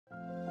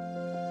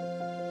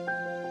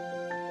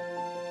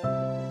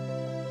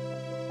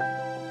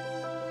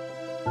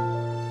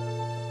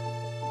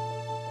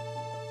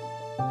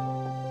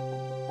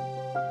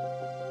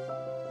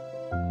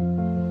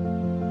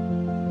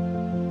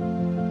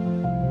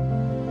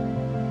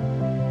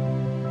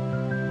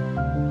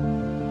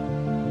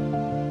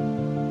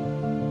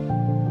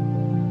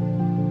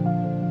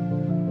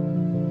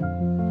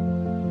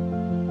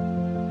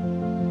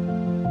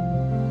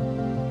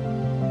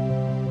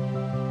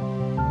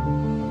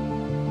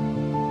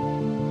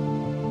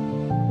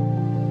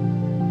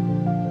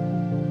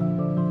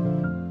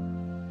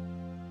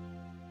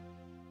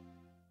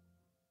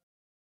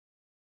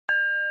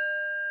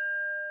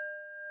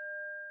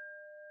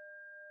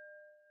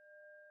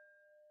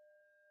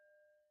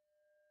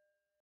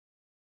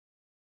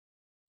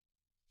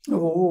Om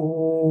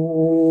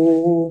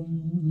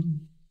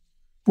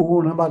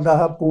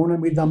Purnamadaha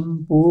Purnamidam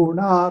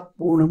Purnat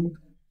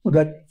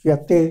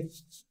Purnamudachyate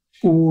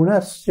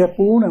Purnasya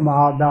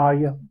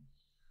Purnamadaya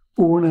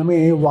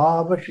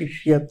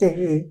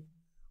Purnamevavashishyate.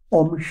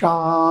 Om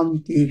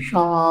Shanti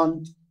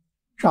Shanti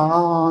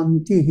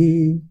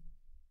Shanti.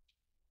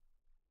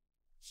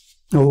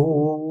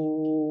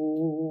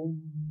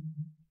 Om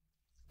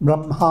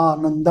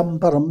Brahmanandam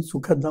Param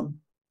Sukhadam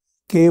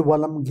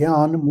Kevalam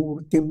Jnana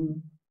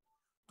Murtim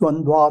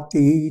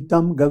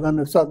Dvandvatitam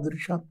Gagana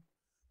Sadrisham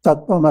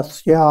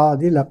Tattvamasya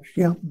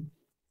Laksham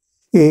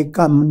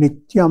Ekam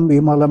Nityam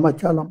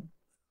Vimalamachalam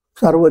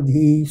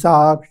Sarvadhi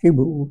Sakshi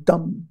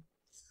Bhutam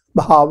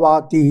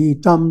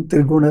Bhavatitam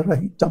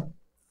Triguna-rahitam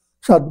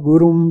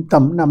Sadgurum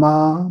Tam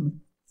Namam.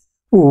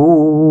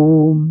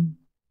 Om.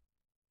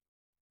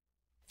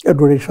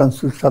 Adorations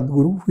to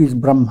Sadguru, who is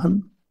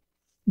Brahman,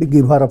 the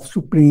giver of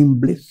supreme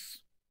bliss,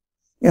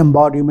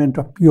 embodiment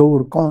of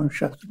pure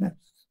consciousness,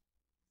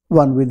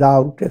 one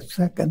without a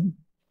second,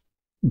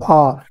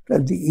 vast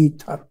as the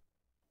ether,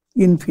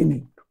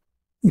 infinite,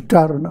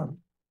 eternal,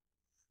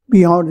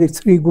 beyond the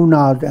three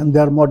gunas and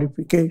their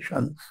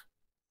modifications,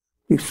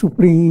 the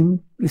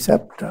supreme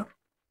preceptor.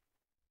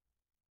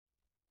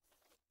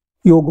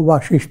 Sage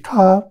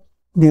Vasistha,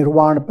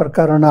 Nirvana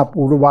Prakarana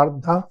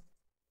Purvārdha,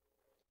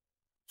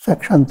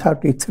 Section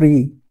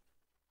 33.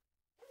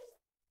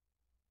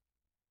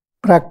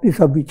 Practice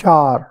of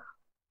Vichar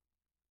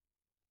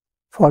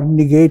for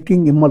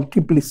negating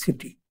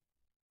multiplicity.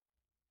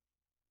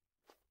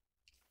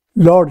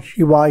 Lord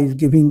Shiva is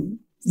giving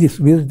this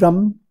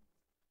wisdom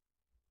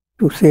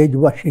to Sage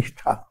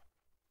Vasistha.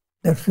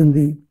 That's in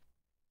the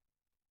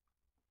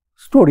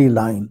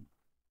storyline.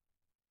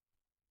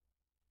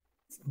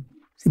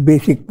 The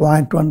basic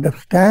point to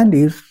understand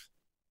is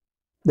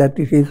that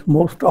it is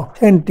most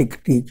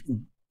authentic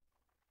teaching.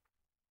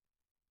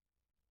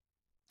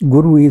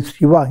 Guru is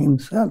Shiva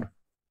himself,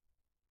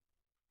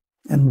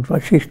 and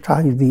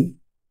Vasistha is the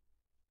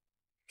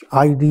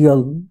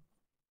ideal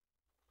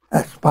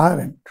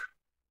aspirant.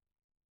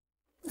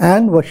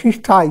 And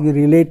Vasistha is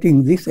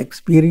relating this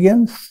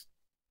experience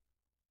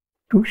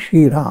to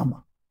Sri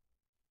Rama.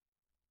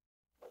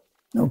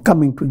 Now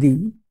coming to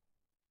the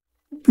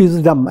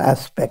wisdom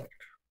aspect.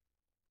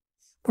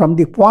 From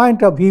the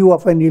point of view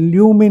of an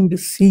illumined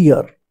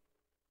seer,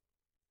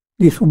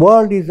 this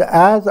world is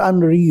as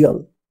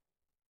unreal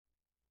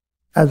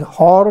as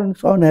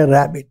horns on a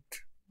rabbit.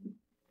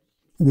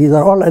 These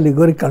are all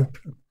allegorical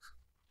terms.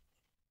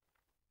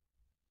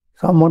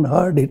 Someone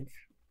heard it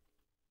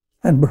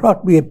and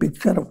brought me a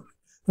picture of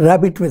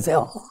rabbit with a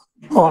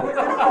horn.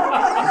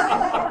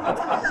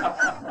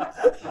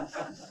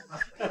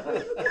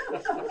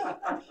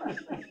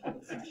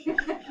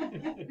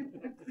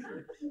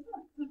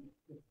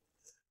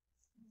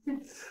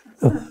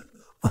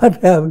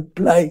 What I have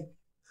implied,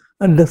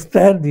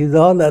 understand these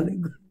all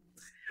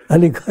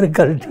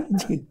allegorical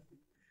teaching,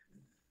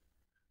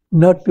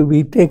 not to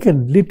be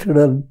taken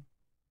literal,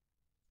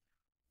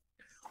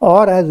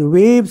 or as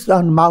waves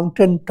on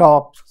mountain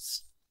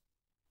tops.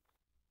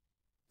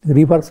 The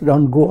rivers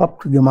don't go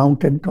up to the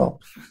mountain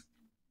tops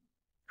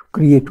to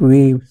create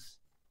waves.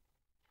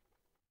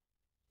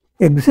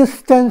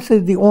 Existence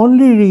is the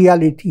only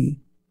reality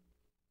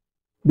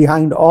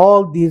behind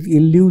all these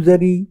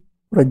illusory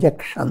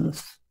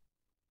projections.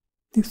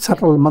 The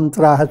subtle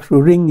mantra has to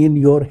ring in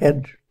your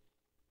head.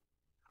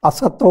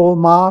 Asato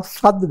ma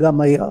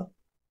sadgamaya.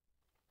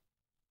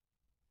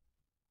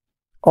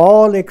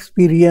 All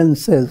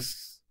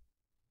experiences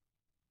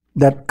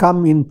that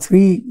come in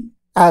three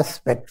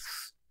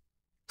aspects: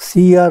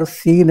 seer,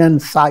 seen,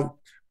 and sight.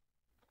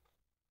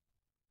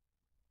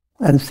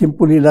 And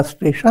simple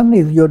illustration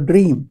is your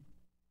dream.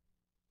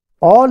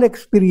 All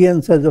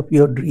experiences of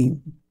your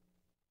dream.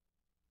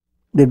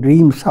 The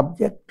dream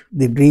subject,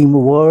 the dream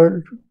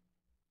world.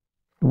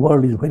 The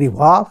world is very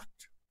vast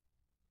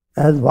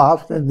as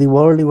the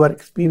world you are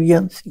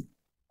experiencing.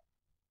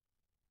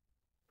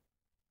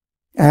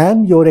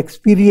 And your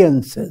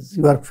experiences,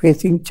 you are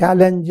facing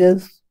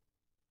challenges,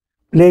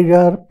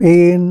 pleasure,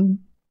 pain,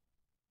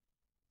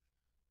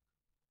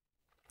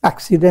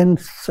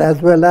 accidents,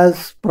 as well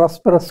as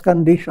prosperous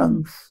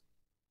conditions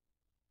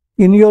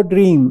in your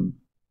dream.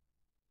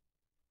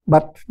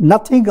 But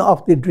nothing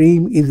of the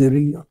dream is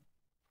real.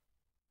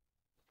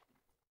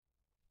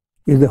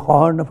 It is the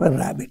horn of a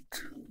rabbit.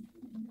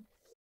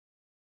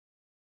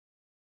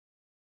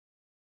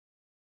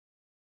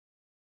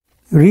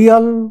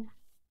 Real,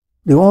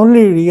 the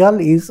only real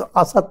is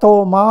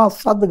asato ma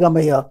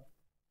sadgamaya.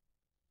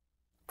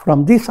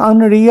 From this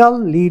unreal,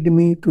 lead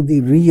me to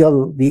the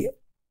real.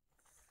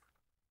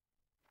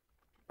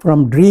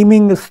 From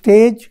dreaming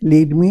stage,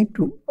 lead me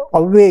to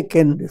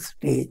awakened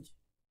stage.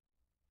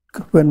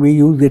 When we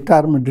use the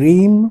term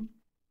dream,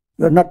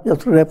 we are not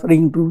just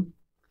referring to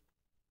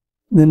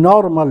the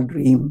normal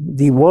dream.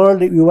 The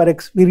world you are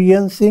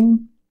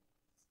experiencing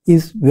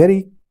is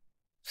very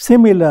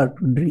similar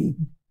to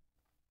dream.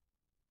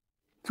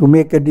 To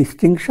make a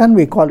distinction,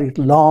 we call it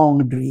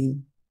long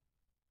dream.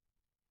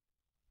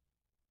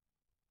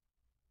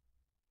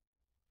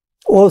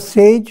 O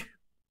sage,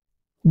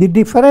 the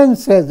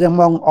differences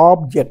among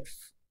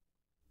objects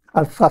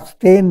are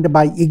sustained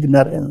by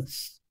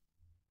ignorance.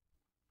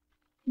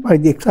 By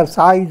the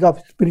exercise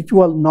of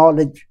spiritual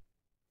knowledge,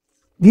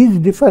 these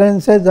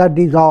differences are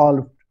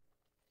dissolved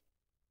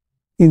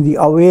in the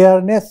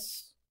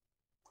awareness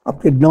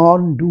of the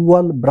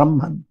non-dual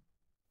Brahman.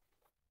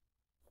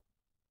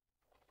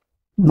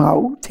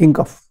 Now think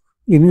of,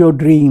 in your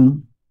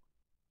dream,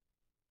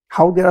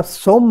 how there are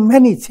so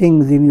many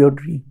things in your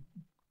dream.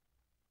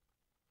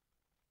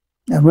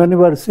 And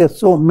whenever I say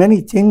so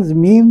many things,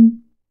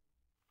 mean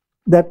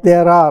that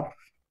there are,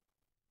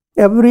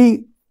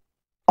 every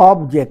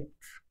object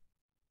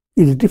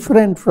is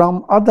different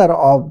from other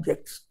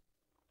objects.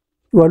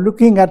 You are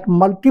looking at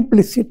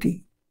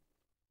multiplicity.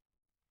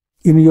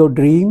 In your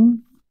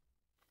dream,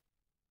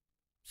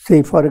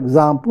 say for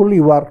example,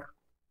 you are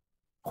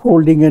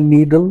holding a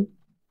needle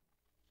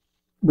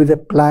with a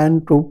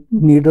plan to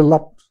needle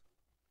up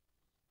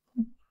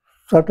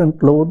certain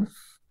clothes,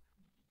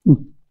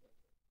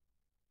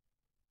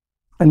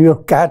 and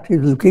your cat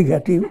is looking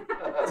at you.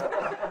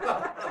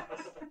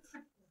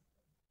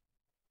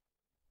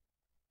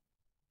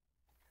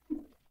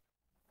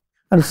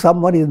 And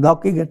someone is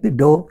knocking at the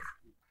door.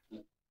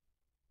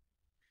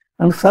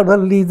 And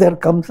suddenly there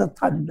comes a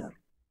thunder,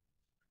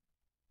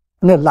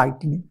 and a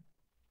lightning,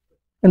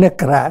 and a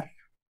crash.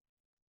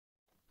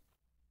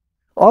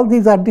 All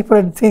these are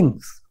different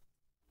things,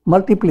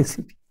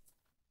 multiplicity.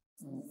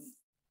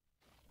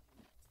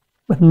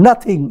 But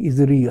nothing is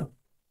real.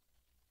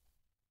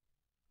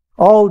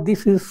 All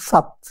this is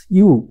Sat,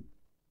 you,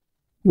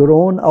 your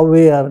own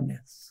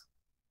awareness.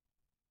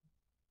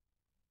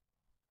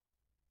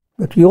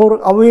 But your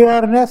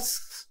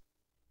awareness,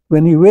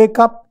 when you wake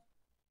up,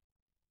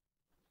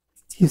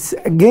 is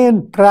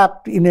again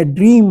trapped in a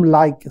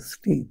dream-like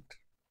state.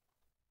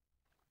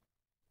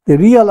 The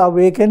real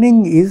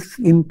awakening is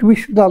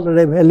intuitional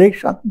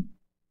revelation.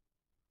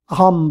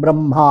 Aham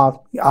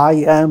Brahmasmi, I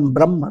am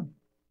Brahman.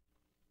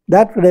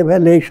 That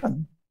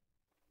revelation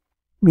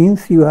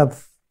means you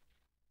have,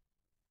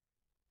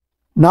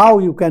 now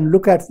you can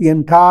look at the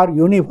entire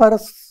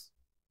universe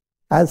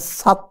as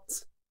Sat.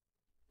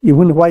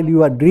 Even while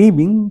you are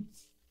dreaming,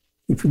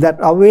 if that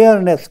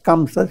awareness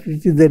comes as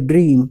it is a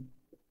dream,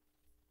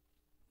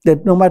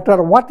 that no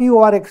matter what you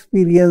are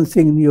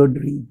experiencing in your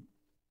dream,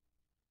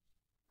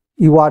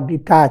 you are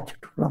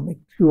detached from it.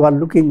 You are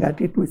looking at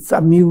it with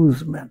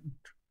amusement.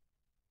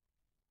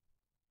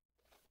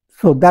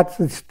 So that's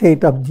the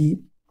state of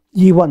Jivan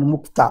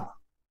Mukta.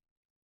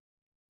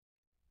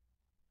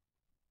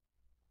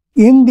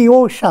 In the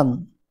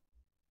ocean,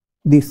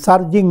 the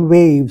surging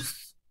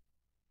waves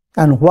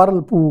and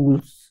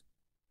whirlpools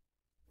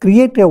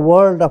create a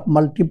world of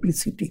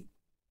multiplicity.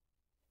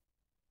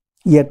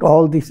 Yet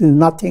all this is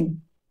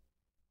nothing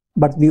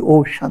but the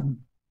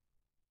ocean.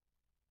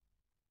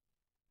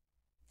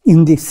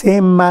 In the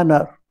same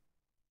manner,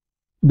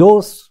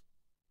 those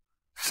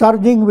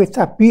surging with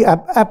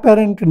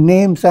apparent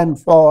names and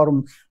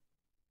forms,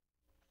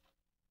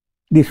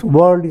 this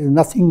world is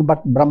nothing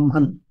but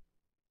Brahman.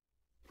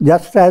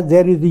 Just as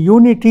there is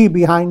unity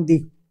behind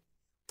the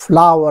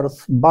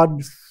flowers,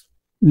 buds,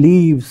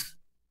 leaves,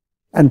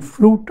 and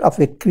fruit of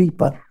a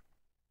creeper,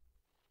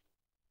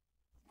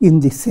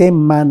 in the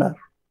same manner,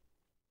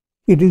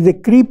 it is the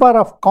creeper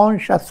of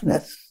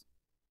consciousness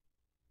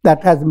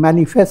that has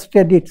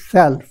manifested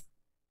itself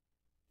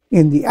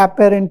in the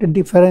apparent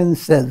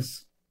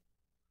differences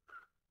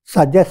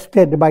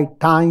suggested by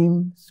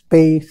time,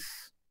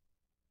 space,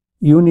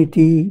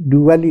 unity,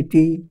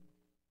 duality,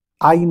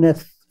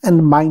 I-ness,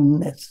 and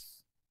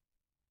mindness.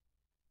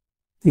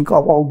 Think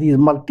of all these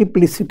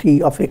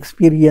multiplicity of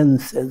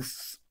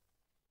experiences.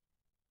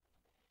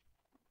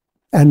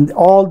 And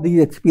all these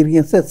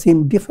experiences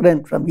seem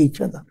different from each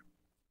other.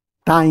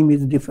 Time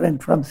is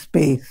different from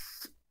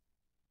space.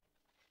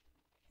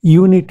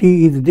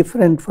 Unity is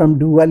different from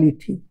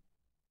duality.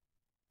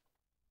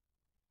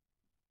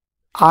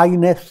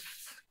 I-ness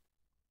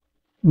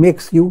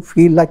makes you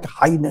feel like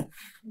highness.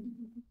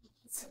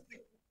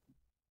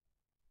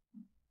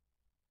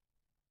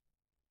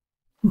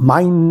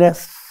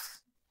 Mindness,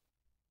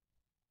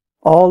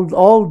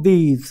 all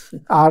these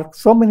are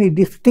so many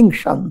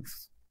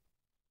distinctions.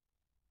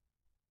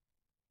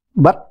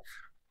 But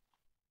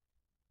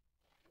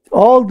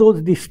all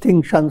those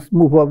distinctions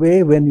move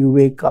away when you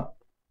wake up.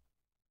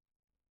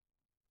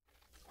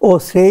 O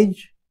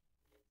sage,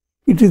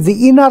 it is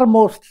the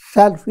innermost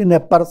self in a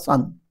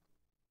person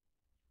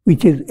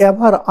which is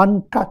ever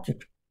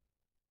untouched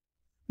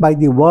by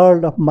the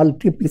world of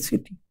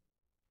multiplicity.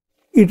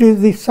 It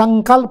is the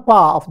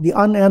sankalpa of the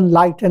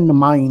unenlightened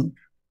mind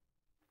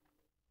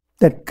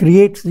that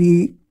creates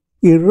the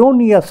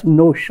erroneous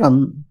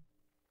notion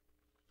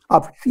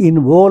of its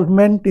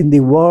involvement in the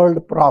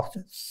world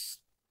process.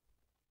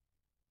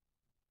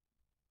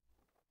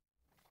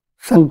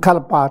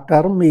 Sankalpa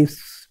term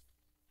is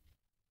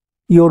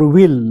your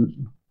will,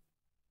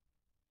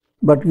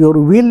 but your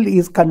will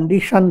is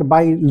conditioned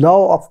by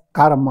law of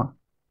karma.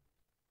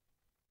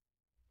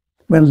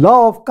 When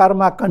law of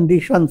karma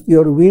conditions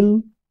your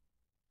will,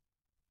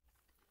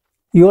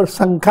 Your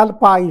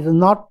sankalpa is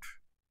not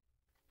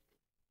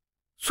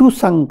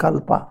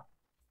susankalpa.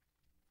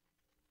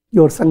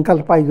 Your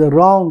sankalpa is the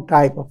wrong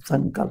type of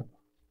sankalpa.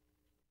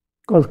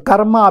 Because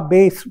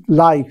karma-based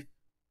life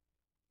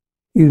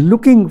is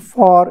looking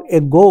for a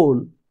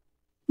goal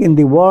in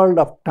the world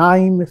of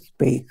time,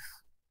 space.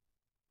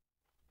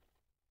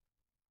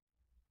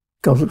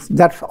 Because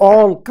that's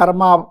all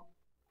karma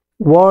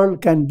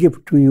world can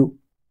give to you.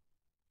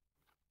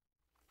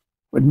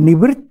 But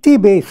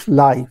nivritti-based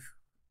life,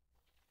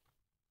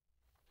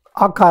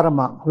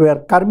 akarma, where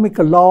karmic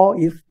law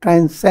is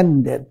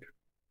transcended,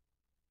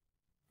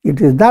 it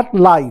is that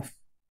life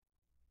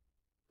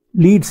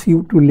leads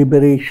you to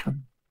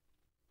liberation.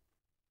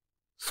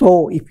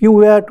 So if you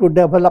were to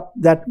develop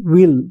that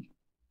will,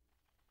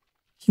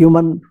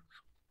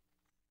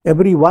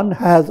 everyone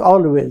has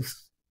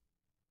always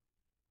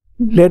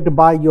led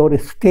by your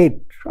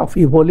state of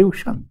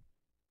evolution.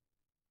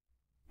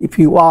 If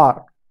you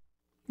are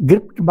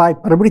gripped by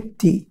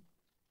pravritti,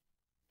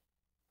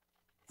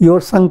 your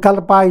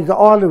sankalpa is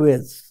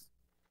always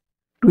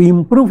to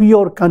improve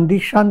your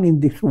condition in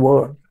this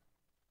world.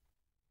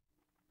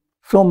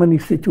 So many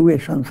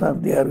situations are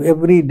there.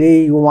 Every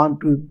day you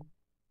want to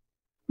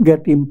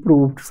get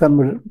improved.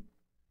 Some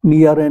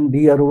near and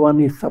dear one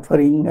is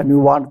suffering and you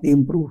want the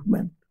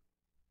improvement.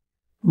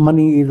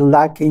 Money is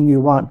lacking,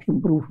 you want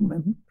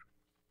improvement.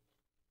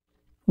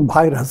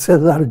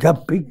 Viruses are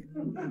jumping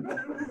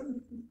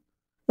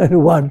and you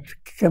want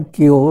a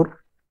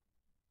cure.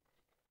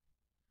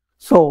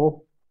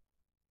 So,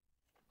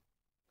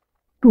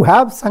 to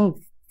have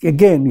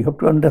again, you have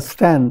to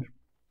understand,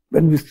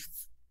 when we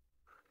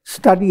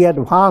study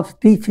advanced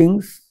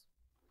teachings,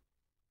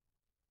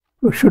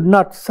 you should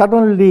not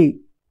suddenly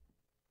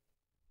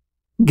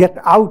get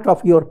out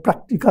of your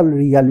practical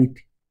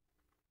reality.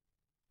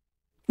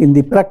 In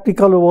the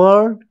practical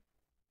world,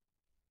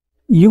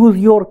 use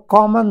your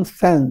common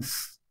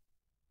sense.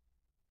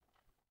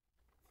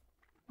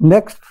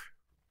 Next,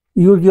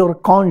 use your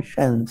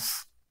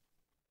conscience.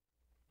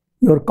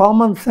 Your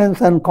common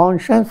sense and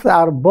conscience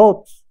are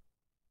both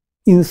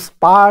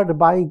inspired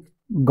by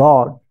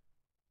God.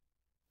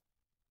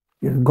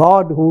 It is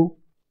God who,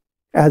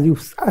 as you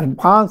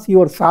advance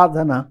your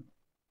sadhana,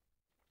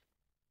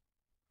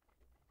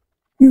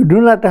 you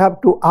do not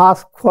have to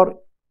ask for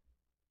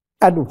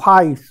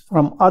advice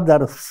from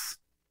others.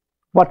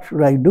 What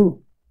should I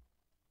do?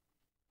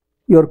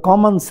 Your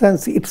common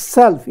sense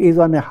itself is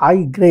on a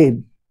high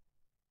grade.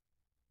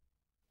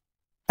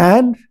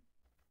 And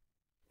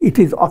it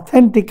is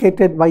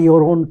authenticated by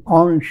your own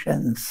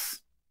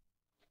conscience.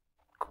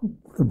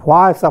 The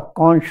voice of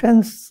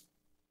conscience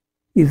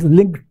is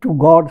linked to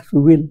God's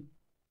will.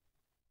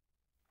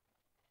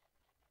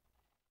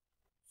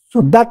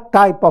 So that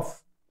type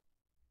of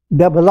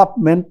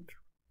development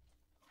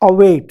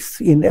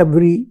awaits in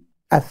every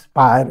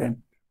aspirant.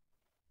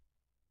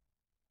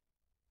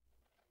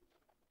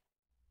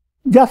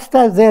 Just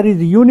as there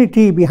is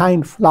unity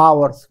behind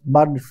flowers,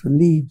 buds,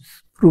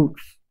 leaves,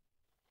 fruits,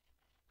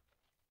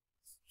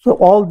 so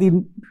all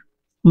the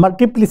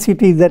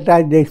multiplicity that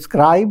I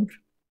described,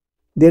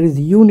 there is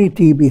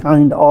unity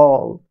behind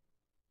all.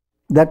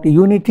 That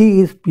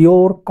unity is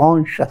pure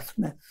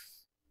consciousness.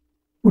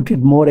 Put it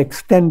more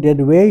extended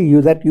way,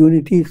 that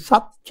unity is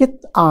Sat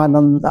Chit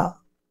Ananda.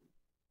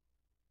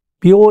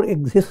 Pure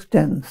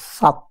existence,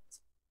 Sat.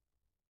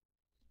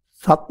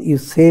 Sat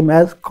is same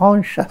as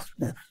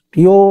consciousness,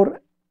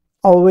 pure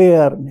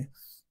awareness.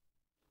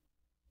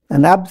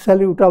 And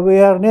absolute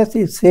awareness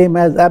is same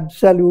as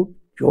absolute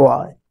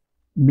joy,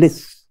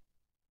 bliss.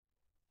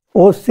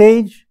 O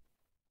sage,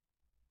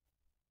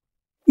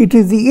 it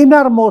is the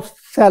innermost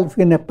self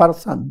in a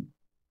person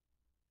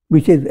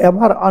which is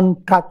ever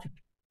untouched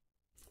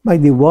by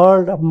the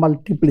world of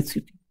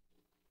multiplicity.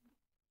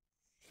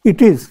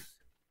 It is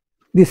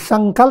the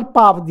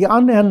sankalpa of the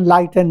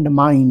unenlightened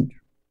mind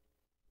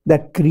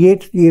that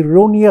creates the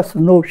erroneous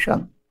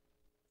notion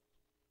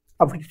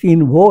of its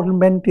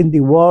involvement in the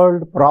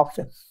world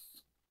process.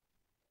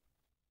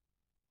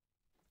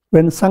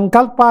 When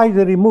sankalpa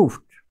is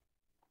removed,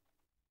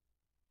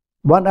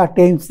 one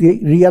attains the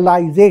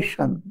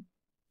realization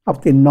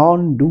of the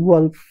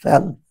non-dual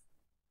self.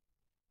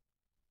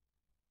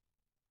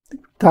 The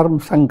term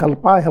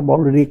sankalpa I have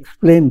already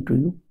explained to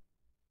you,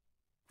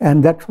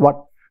 and that's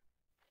what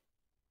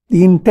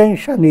the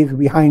intention is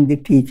behind the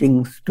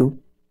teachings, to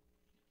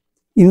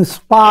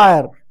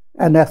inspire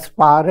an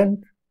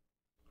aspirant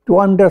to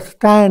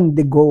understand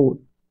the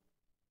goal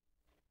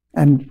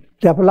and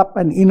develop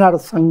an inner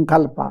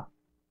sankalpa.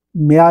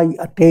 May I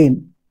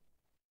attain?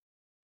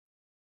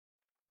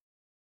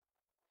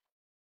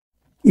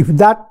 If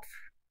that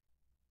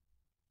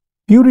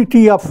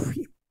purity of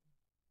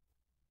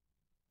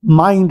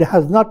mind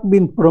has not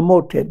been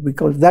promoted,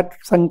 because that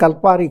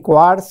sankalpa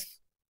requires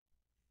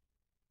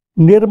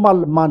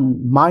nirmal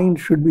man, mind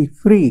should be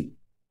free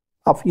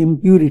of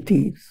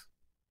impurities,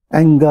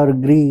 anger,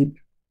 greed,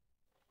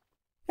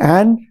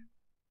 and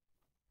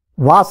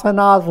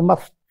vasanas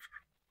must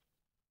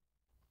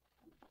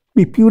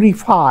be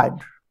purified.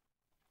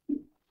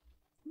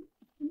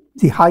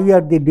 The higher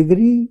the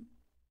degree,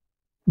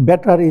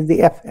 better is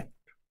the effect.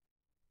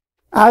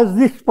 As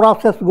this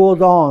process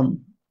goes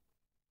on,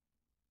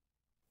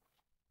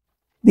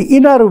 the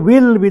inner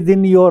will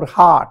within your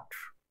heart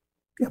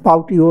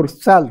about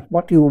yourself,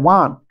 what you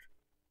want,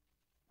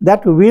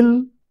 that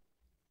will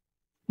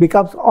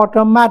becomes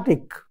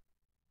automatic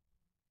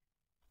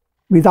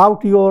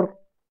without your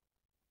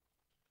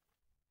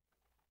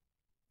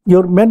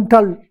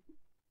mental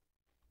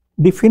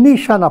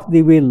definition of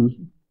the will.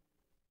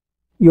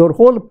 Your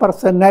whole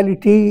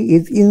personality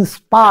is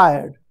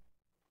inspired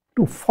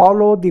to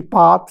follow the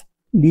path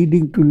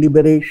leading to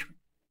liberation.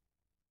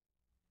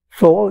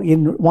 So,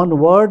 in one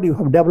word, you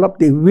have developed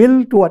the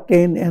will to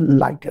attain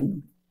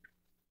enlightenment.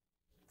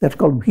 That's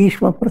called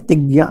Bhishma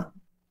Pratigya.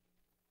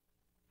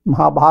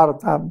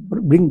 Mahabharata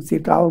brings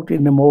it out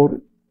in a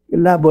more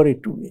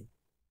elaborate way.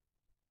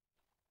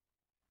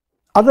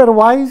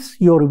 Otherwise,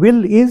 your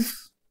will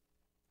is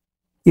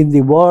in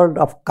the world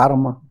of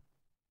karma.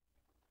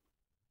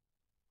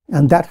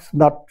 And that's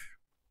not.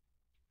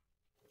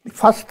 The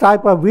first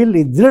type of will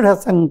is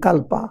Dridha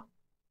Sankalpa.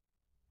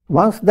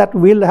 Once that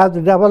will has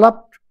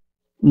developed,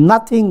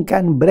 nothing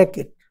can break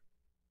it,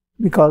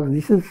 because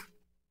this is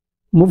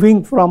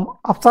moving from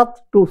asat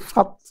to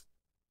sat,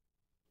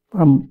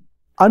 from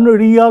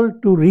unreal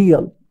to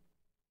real.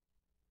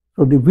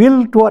 So the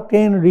will to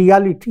attain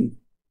reality,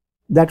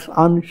 that's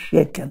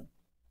unshaken,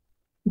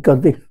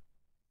 because this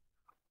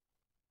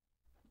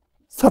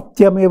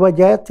Satyameva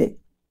Jayate,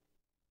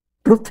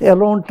 truth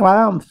alone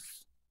triumphs.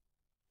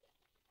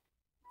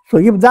 So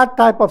if that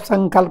type of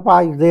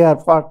sankalpa is there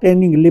for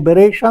attaining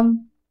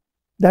liberation,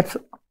 that's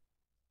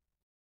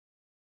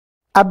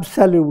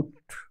absolute,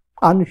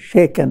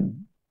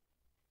 unshaken.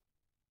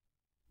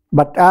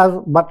 But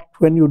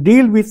when you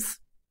deal with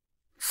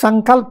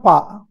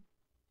sankalpa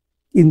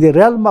in the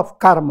realm of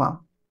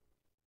karma,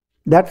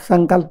 that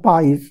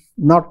sankalpa is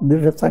not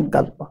Dridha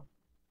Sankalpa.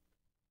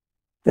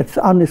 That's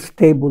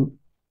unstable.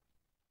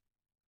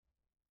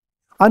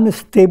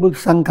 Unstable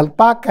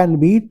sankalpa can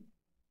be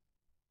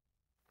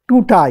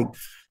two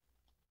types: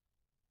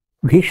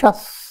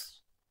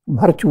 vicious,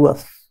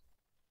 virtuous.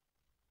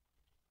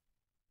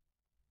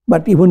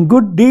 But even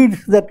good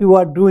deeds that you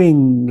are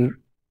doing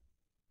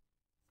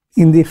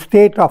in the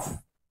state of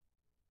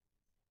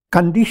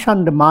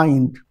conditioned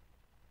mind,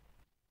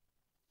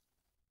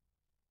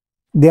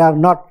 they are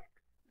not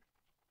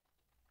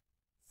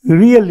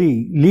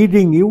really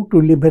leading you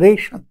to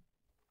liberation.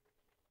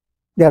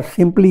 They are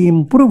simply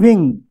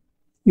improving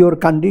your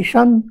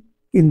condition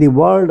in the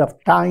world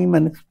of time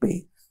and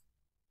space.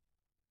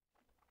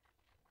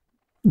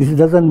 This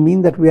doesn't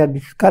mean that we are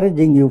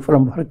discouraging you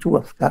from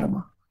virtuous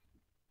karma.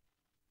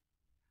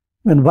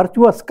 When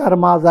virtuous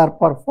karmas are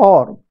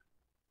performed,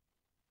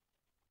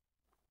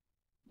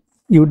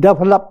 you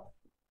develop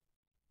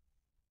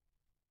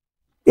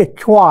a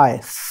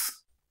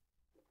choice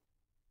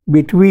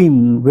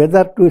between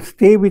whether to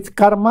stay with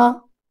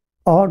karma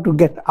or to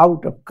get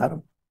out of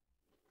karma.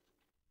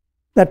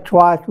 That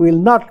choice will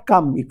not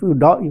come if you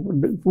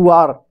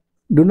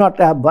do not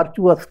have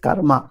virtuous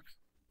karma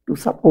to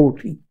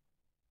support you.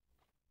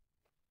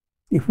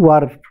 If you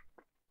are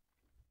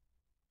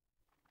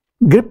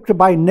gripped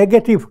by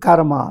negative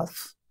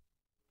karmas,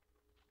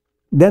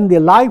 then the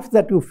life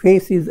that you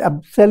face is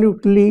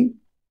absolutely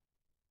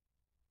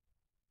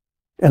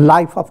a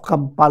life of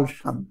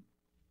compulsion.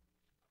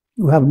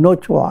 You have no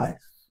choice.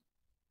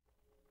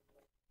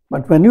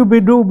 But when you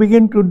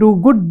begin to do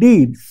good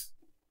deeds,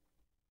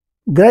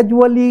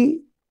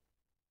 gradually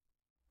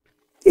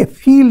a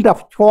field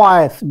of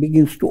choice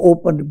begins to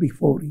open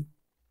before you.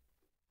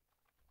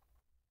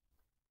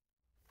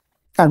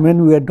 And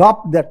when we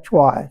adopt that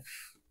choice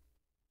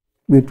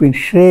between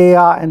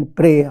Shreya and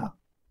Preya,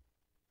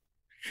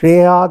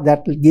 Shreya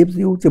that gives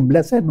you the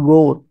blessed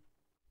goal,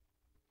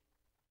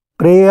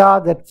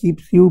 Preya that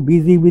keeps you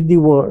busy with the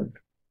world.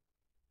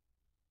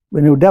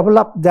 When you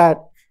develop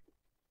that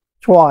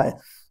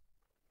choice,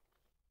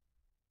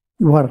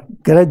 you are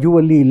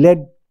gradually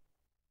led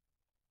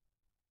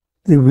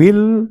the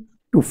will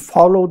to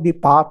follow the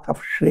path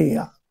of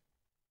Shreya.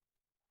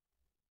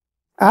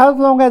 As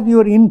long as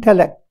your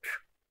intellect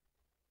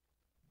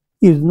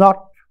is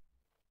not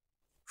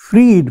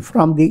freed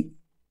from the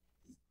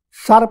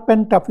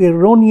serpent of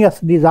erroneous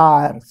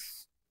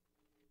desires,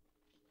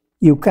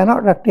 you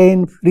cannot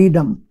attain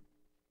freedom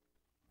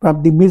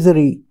from the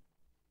misery.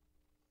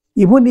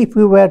 Even if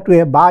you were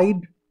to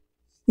abide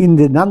in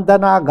the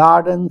Nandana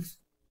gardens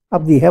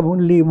of the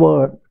heavenly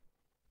world,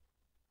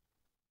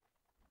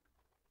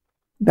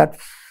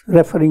 that's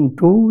referring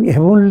to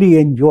heavenly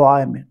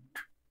enjoyment.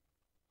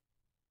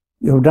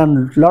 You have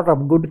done a lot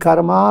of good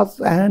karmas,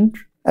 and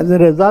as a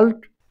result,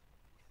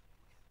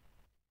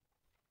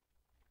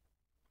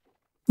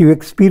 you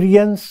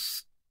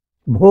experience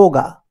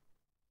bhoga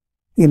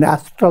in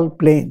astral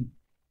plane.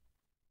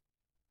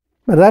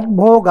 But that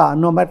bhoga,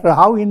 no matter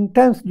how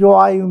intense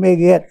joy you may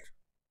get,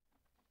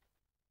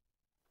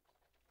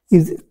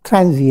 is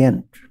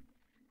transient.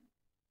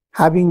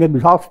 Having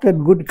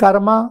exhausted good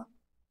karma,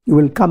 you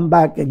will come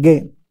back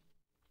again.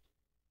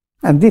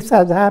 And this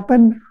has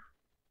happened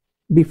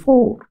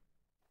before.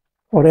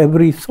 for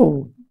every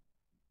soul,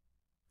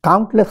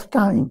 countless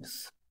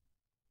times.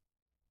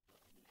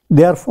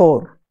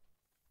 Therefore,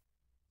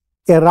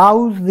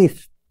 arouse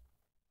this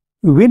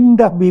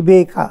wind of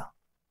viveka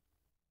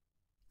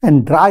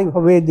and drive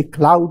away the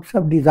clouds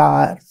of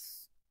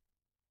desires.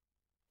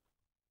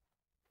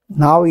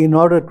 Now, in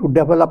order to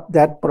develop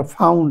that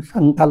profound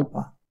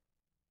sankalpa,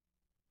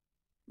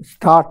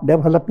 start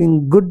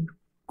developing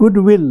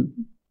goodwill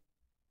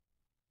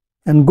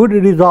and good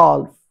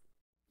resolve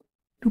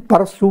to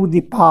pursue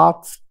the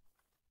paths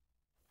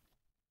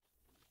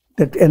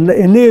that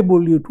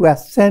enable you to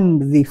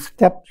ascend the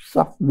steps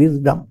of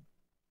wisdom.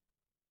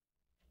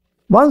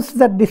 Once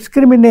that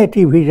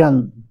discriminative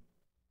vision,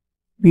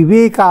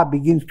 viveka,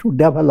 begins to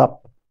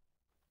develop,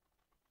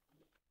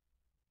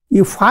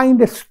 you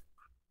find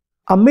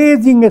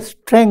amazing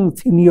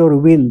strength in your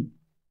will.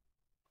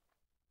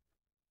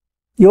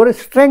 Your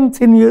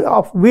strength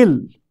of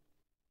will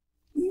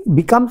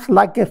becomes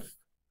like a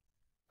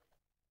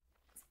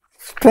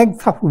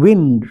strength of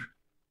wind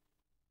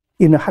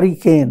in a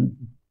hurricane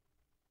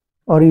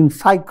or in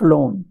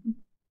cyclone.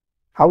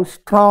 How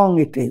strong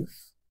it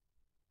is.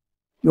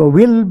 Your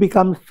will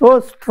becomes so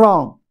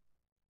strong,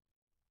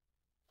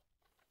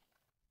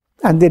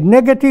 and the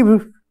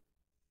negative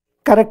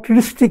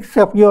characteristics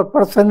of your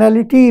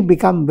personality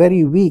become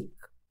very weak.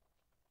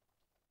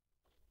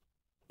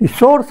 The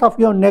source of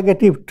your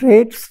negative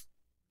traits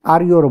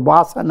are your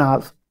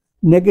vasanas,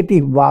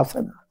 negative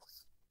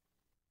vasanas,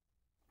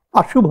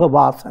 ashubha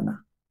vasana.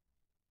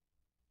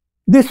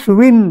 This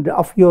wind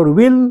of your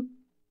will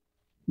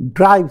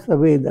drives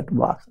away that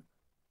vasana.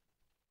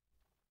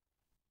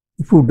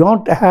 If you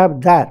don't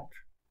have that,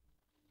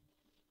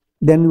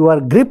 then you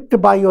are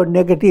gripped by your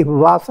negative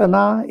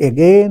vasana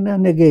again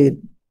and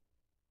again.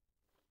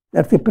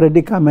 That's the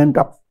predicament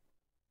of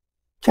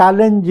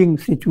challenging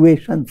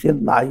situations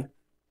in life.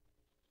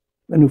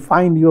 When you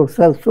find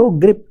yourself so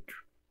gripped,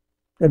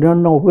 you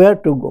don't know where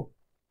to go.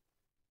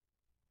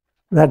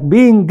 That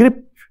being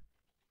gripped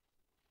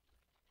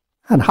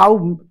and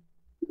how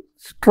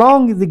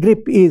strong the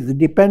grip is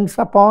depends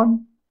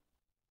upon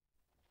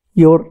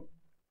your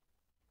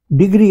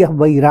degree of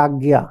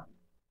vairagya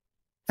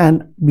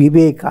and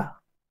viveka.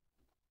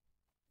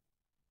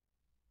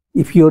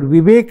 If your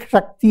vivek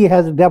shakti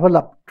has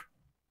developed,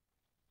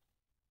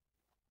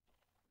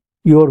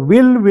 your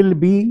will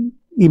be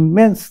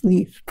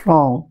immensely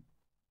strong,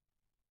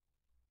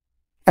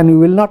 and you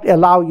will not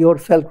allow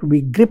yourself to be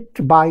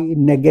gripped by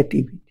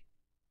negativity.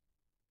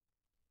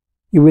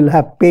 You will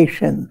have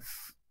patience.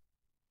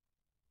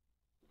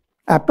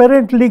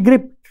 Apparently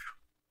gripped,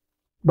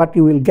 but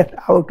you will get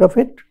out of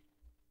it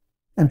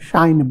and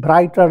shine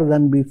brighter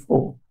than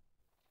before.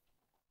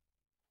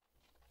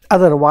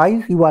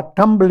 Otherwise, you are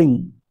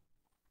tumbling.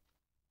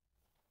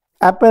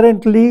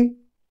 Apparently,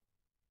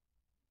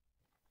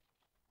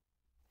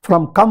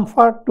 from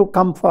comfort to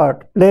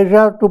comfort,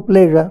 pleasure to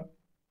pleasure,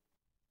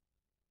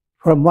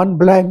 from one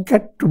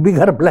blanket to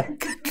bigger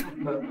blanket.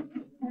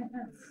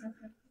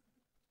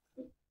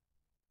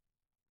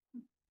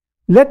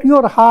 Let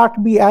your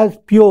heart be as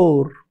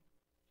pure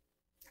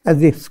as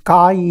the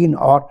sky in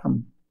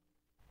autumn.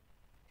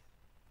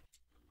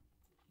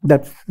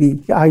 That's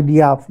the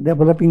idea of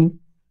developing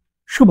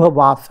Shubha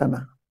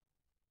Vasana,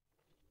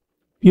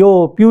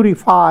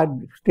 purified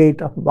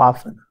state of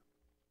Vasana.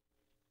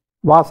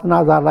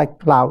 Vasanas are like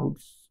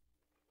clouds.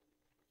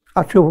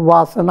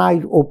 Ashubha Vasana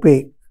is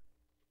opaque,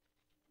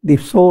 the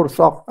source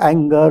of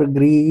anger,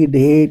 greed,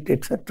 hate,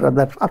 etc.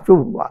 That's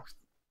Ashubha Vasana.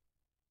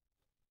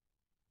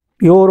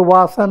 Pure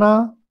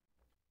Vasana,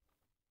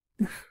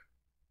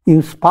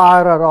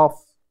 inspirer of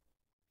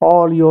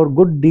all your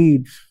good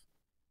deeds,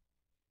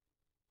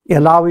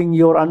 allowing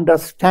your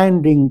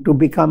understanding to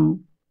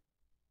become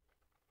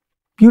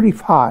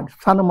purified,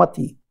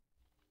 sanamati.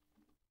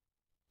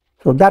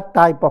 So that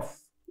type of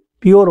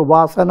pure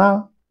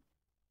vasana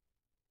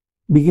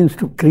begins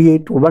to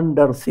create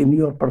wonders in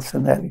your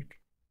personality.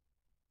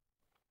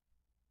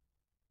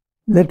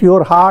 Let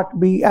your heart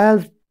be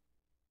as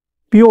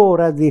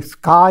pure as the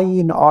sky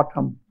in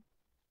autumn.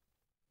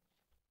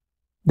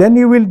 Then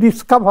you will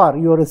discover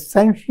your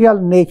essential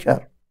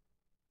nature,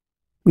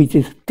 which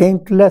is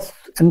taintless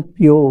and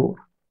pure.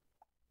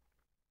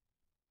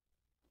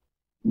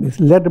 Is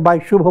led by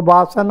Shubha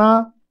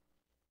Vasana,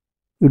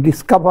 you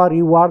discover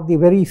you are the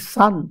very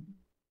sun.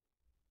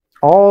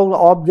 All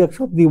objects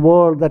of the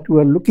world that you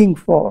are looking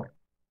for,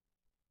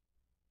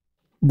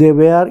 they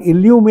were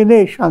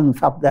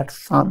illuminations of that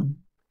sun.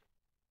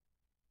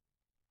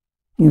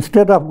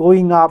 Instead of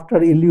going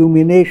after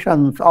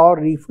illuminations or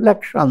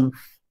reflections,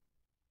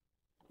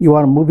 you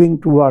are moving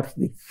towards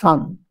the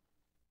sun.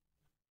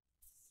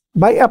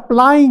 By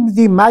applying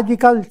the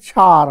magical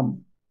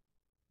charm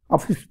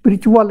of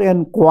spiritual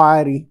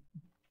inquiry,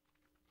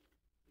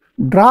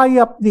 dry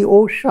up the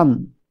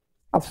ocean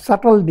of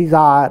subtle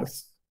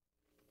desires.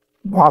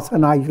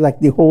 Vasana is like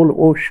the whole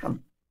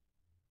ocean.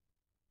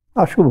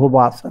 Ashubha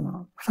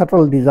Vasana,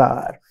 subtle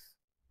desires.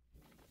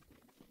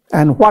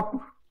 And what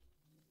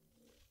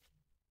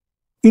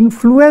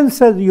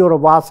influences your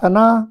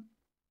Vasana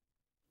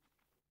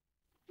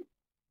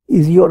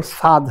is your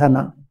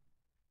sadhana,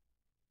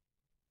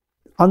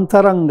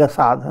 antaranga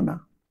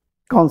sadhana,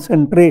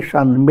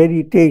 concentration,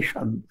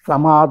 meditation,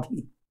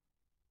 samadhi.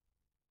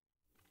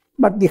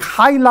 But the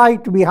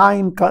highlight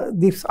behind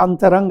this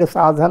antaranga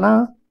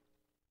sadhana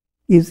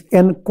is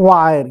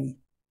inquiry.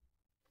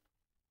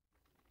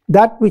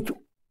 That which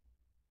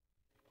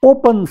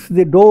opens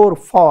the door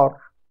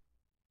for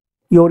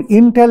your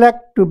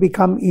intellect to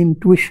become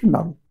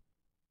intuitional,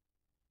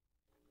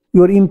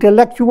 your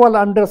intellectual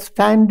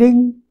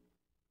understanding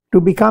to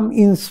become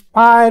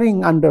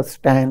inspiring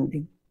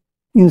understanding,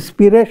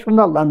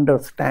 inspirational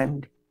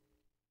understanding.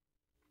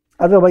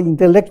 Otherwise,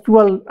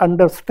 intellectual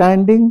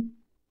understanding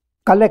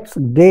collects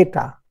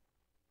data.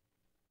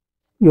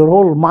 Your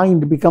whole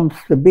mind becomes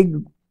a big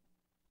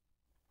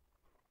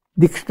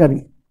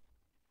dictionary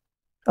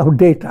of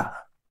data,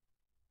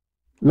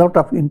 lot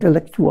of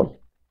intellectual.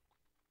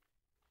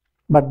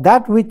 But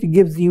that which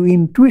gives you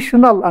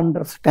intuitional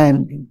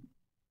understanding,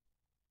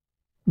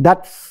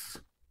 that's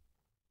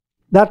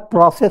that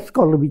process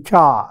called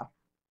Vichar.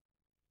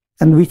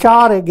 And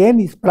Vichar again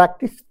is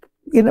practiced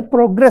in a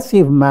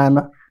progressive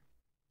manner.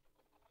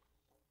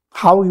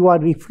 How you are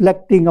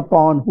reflecting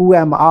upon who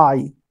am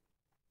I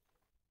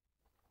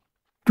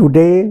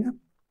today,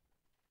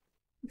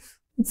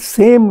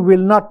 same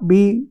will not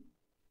be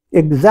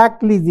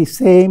exactly the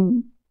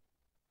same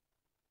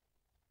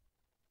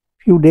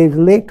few days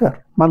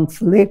later,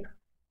 months later.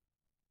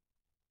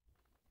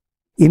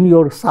 In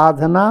your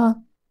sadhana,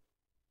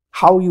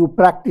 how you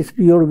practiced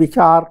your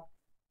Vichar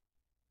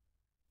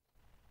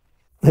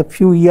a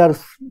few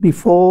years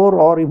before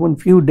or even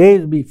few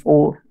days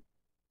before.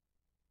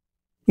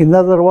 In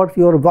other words,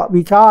 your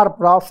Vichar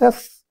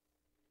process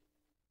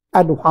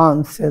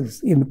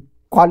advances in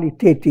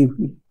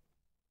qualitatively.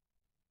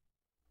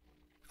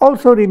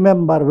 Also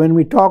remember, when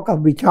we talk of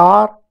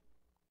Vichar,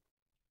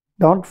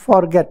 don't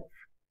forget,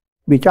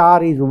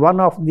 Vichar is one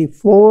of the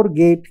 4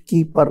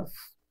 gatekeepers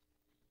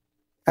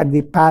at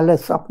the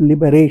palace of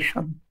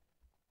liberation.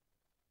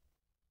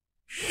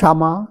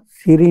 Shama,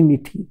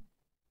 serenity.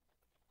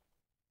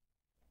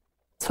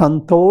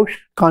 Santosh,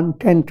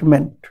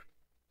 contentment.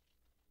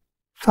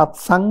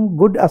 Satsang,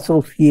 good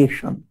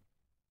association.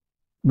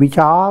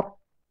 Vichar,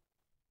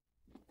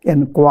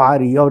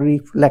 inquiry or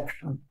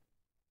reflection.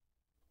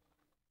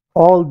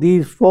 All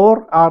these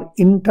 4 are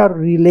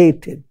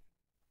interrelated.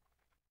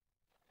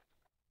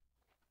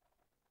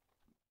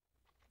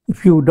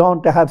 If you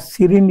don't have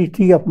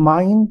serenity of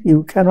mind,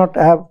 you cannot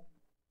have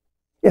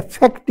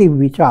effective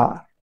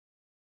Vichar.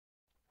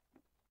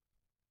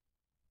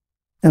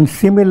 And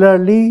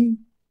similarly,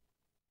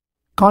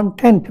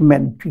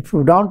 contentment. If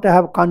you don't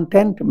have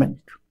contentment,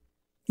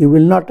 you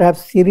will not have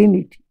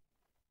serenity.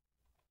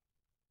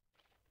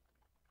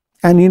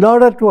 And in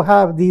order to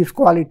have these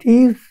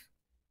qualities,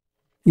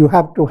 you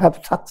have to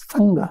have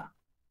satsanga.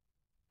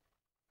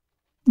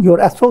 Your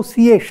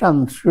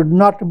associations should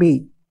not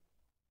be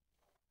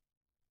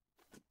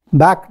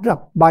backed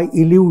up by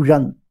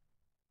illusion.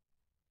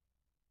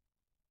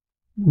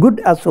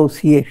 Good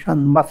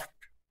association must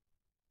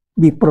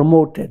be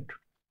promoted.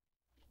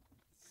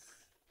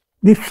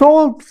 The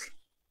soul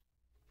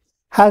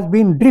has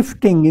been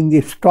drifting in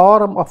the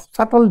storm of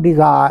subtle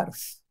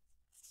desires.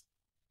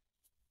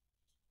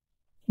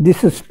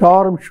 This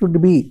storm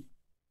should be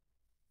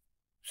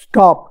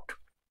stopped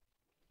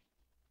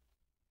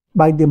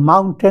by the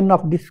mountain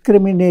of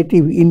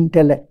discriminative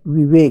intellect,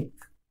 vivek,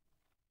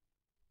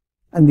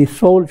 and the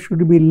soul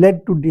should be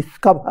led to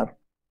discover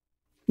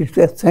its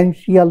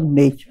essential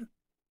nature.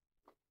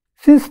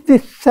 Since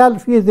this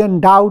self is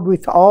endowed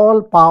with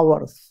all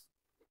powers,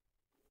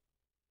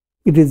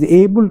 it is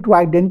able to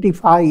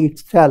identify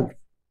itself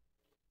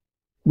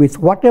with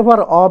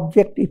whatever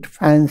object it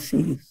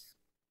fancies.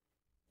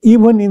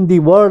 Even in the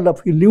world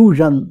of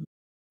illusion,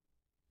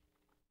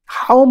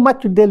 how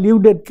much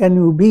deluded can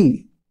you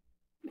be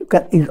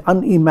is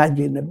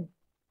unimaginable.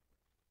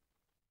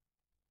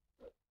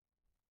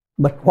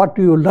 But what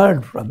do you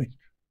learn from it?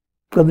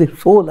 Because the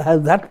soul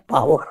has that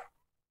power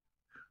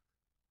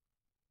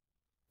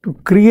to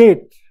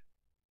create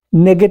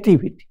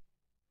negativity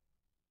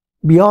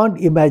beyond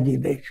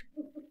imagination.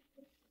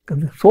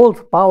 Because the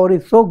soul's power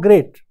is so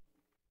great.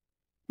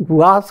 If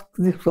you ask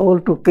the soul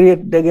to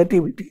create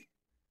negativity,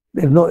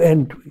 there is no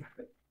end to it.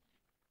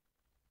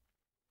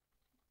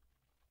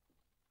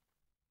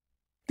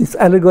 These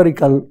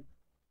allegorical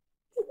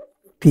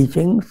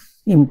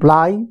teachings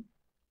imply,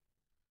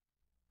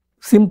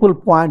 simple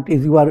point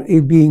is you are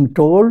being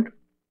told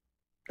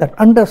that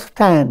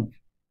understand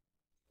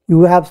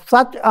you have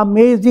such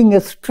amazing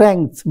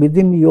strengths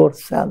within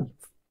yourself.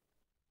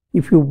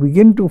 If you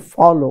begin to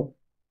follow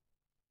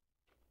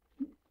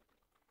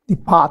the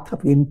path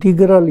of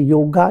integral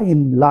yoga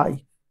in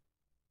life,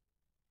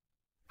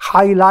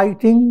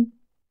 highlighting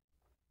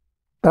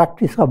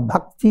practice of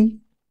bhakti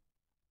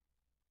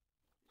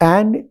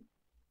and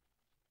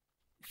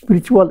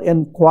spiritual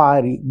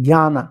inquiry,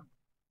 jnana.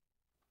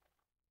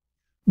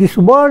 This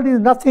world is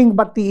nothing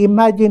but the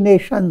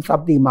imaginations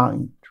of the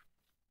mind.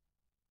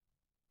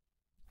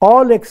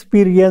 All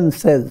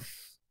experiences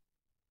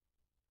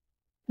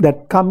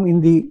that come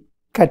in the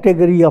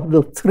category of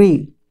the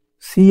three,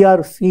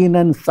 seer, seen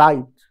and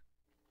sight,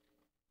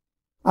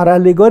 are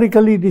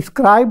allegorically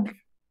described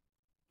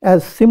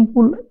as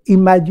simple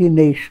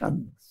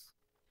imaginations,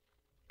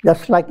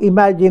 just like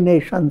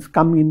imaginations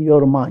come in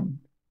your mind.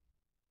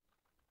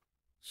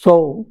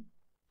 So,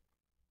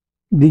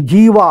 the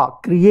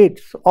jiva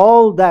creates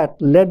all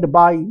that led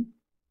by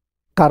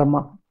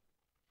karma.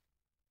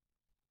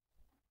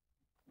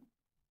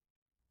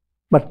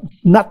 But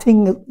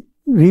nothing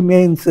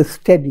remains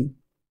steady.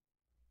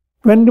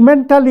 When the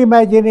mental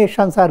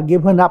imaginations are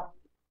given up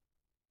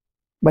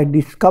by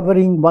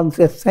discovering one's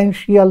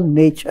essential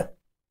nature,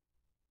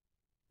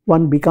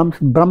 one becomes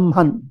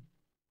Brahman.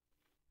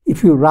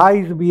 If you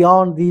rise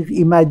beyond these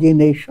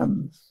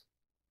imaginations,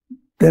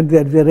 then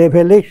there is a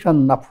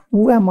revelation of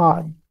who am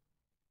I.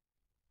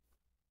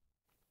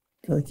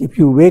 So if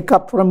you wake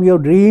up from your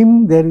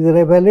dream, there is a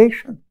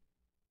revelation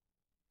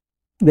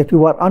that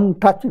you are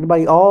untouched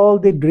by all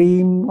the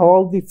dream,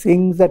 all the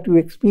things that you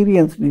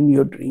experienced in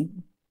your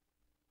dream.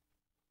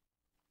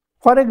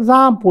 For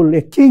example,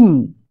 a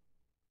king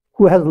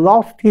who has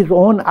lost his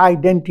own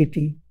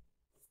identity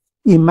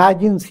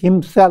imagines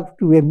himself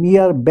to be a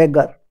mere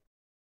beggar.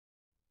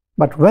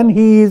 But when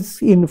he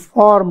is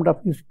informed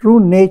of his true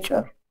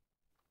nature,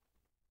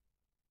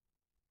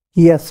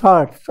 he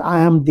asserts, I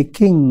am the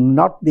king,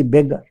 not the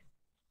beggar.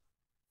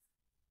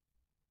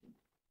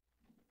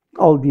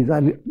 All these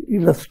are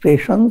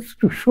illustrations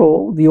to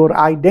show your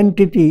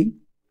identity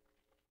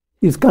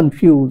is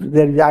confused.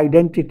 There is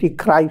identity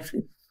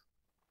crisis.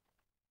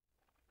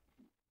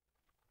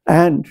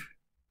 And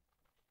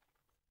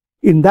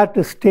in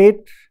that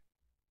state,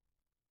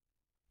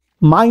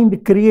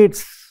 mind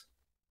creates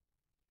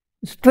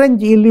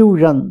strange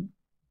illusion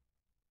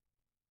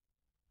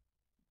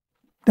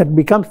that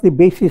becomes the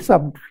basis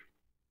of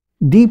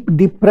deep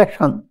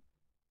depression.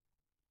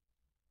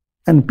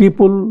 And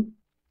people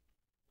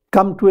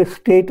come to a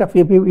state of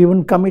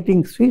even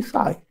committing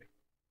suicide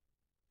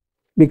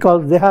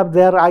because they have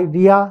their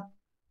idea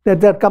that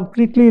they're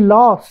completely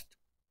lost.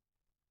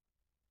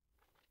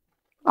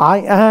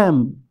 I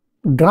am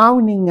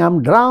drowning,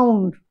 I'm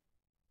drowned.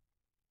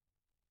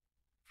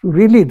 If you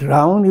really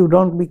drown, you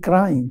don't be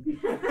crying.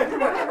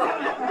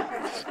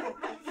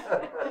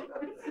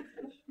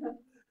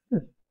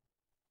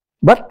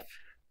 But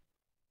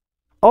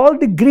all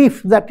the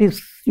grief that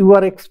is you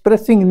are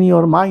expressing in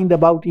your mind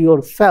about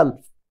yourself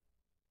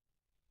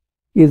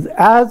is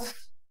as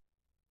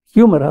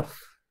humorous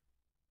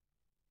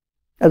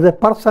as a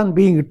person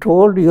being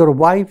told your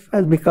wife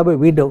has become a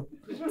widow.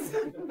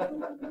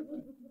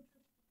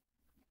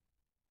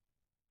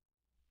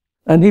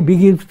 And he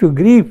begins to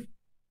grieve.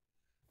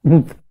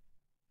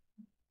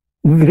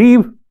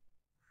 Grieve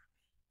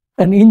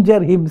and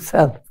injure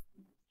himself.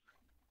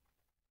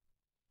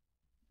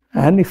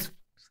 And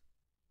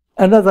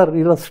another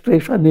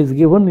illustration is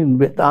given in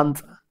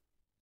Vedanta.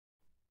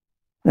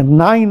 And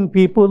 9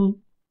 people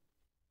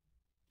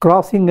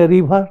crossing a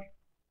river,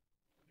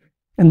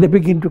 and they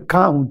begin to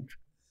count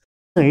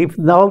if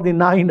now the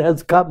 9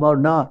 has come or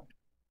not.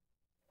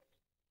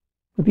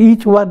 But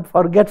each one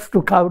forgets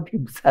to count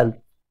himself.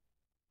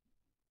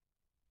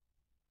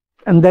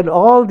 And then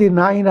all the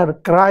 9 are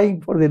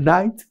crying for the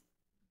 9th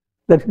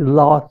that is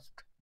lost.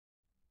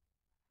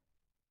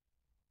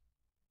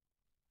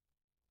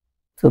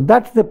 So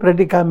that's the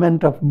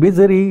predicament of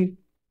misery,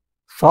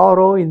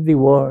 sorrow in the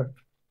world.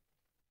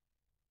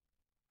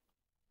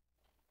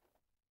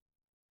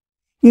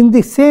 In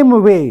the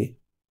same way,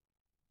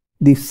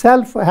 the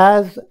self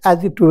has,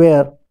 as it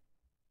were,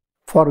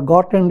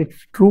 forgotten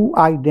its true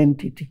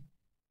identity.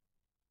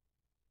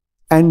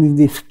 And in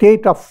the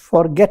state of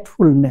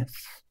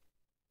forgetfulness,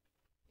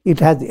 it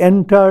has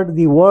entered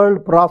the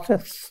world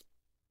process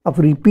of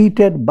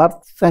repeated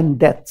births and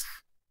deaths.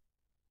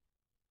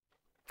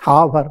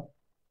 However,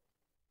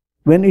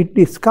 when it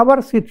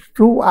discovers its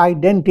true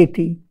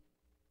identity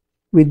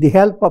with the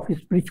help of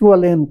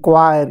spiritual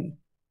inquiry,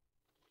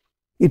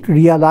 it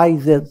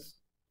realizes,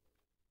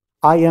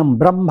 I am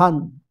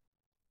Brahman,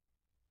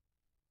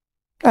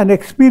 and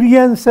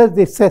experiences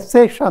the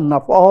cessation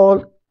of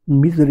all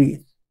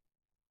miseries.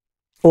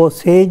 O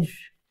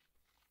sage,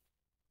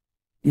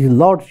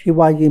 Lord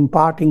Shiva is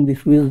imparting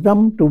this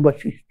wisdom to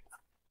Vasistha.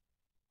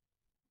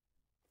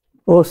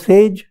 O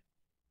sage,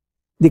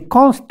 the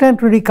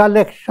constant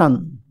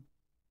recollection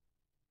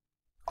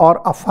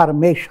or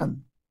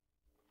affirmation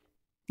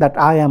that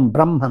I am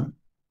Brahman,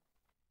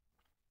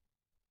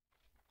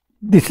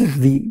 this is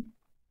the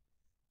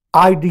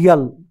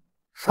ideal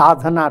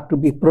sadhana to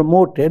be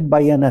promoted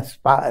by an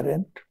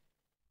aspirant.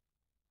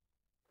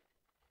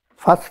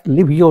 First,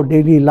 live your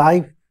daily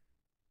life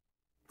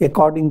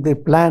according to the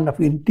plan of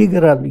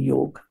integral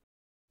yoga.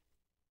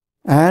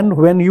 And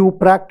when you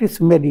practice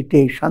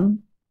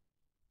meditation,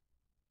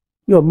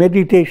 your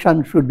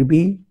meditation should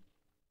be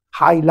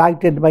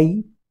highlighted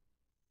by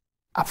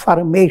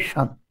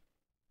affirmation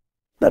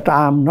that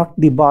I am not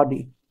the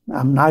body,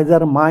 I am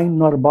neither mind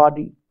nor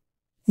body,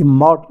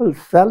 immortal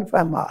self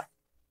am I.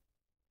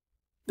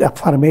 The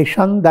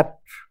affirmation that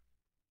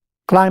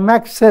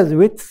climaxes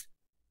with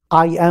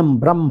I am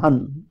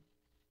Brahman,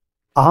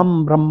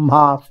 Aham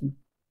Brahmasmi.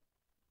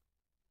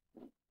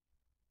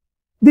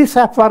 This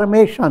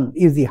affirmation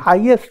is the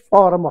highest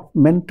form of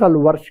mental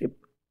worship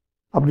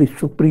of the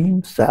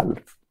Supreme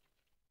Self.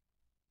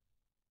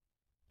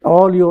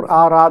 All your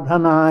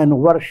aradhana and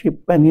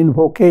worship and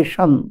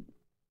invocation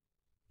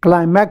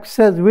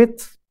climaxes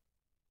with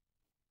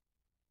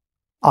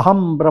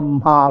Aham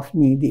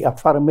Brahmasmi, the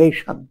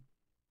affirmation,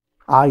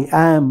 I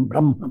am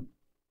Brahman.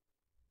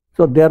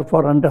 So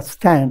therefore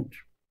understand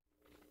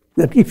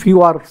that if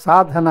you are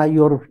sadhana,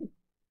 your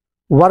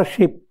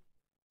worship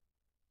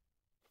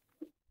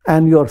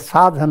and your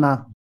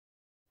sadhana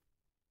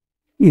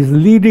is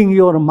leading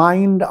your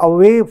mind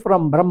away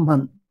from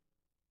Brahman,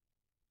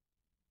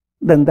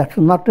 then that's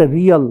not a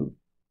real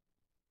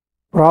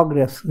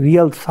progress,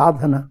 real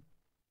sadhana.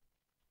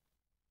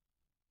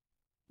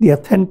 The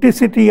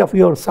authenticity of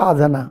your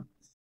sadhana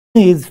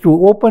is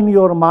to open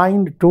your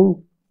mind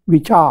to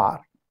Vichar.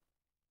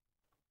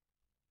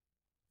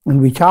 And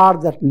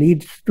Vichar that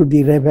leads to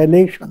the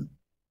revelation,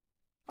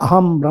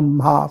 Aham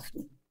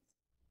Brahmasmi.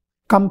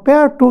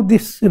 Compared to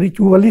this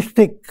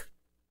ritualistic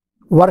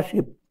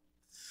worship,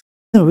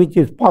 which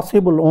is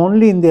possible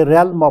only in the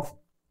realm of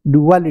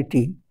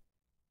duality,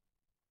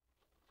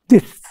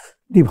 this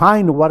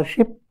divine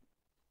worship,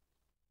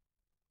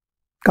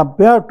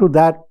 compared to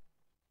that,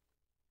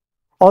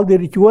 all the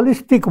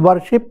ritualistic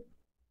worship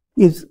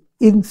is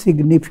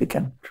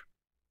insignificant.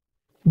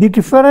 The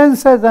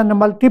differences and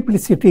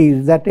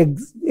multiplicities that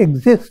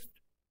exist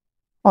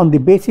on the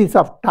basis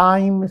of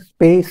time,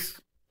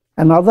 space,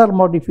 and other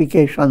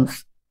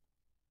modifications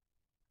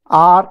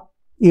are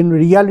in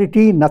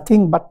reality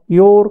nothing but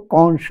pure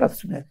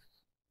consciousness.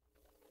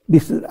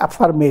 This is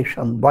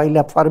affirmation.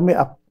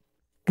 While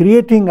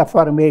creating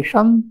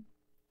affirmation,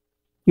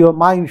 your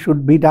mind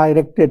should be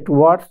directed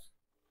towards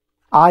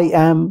I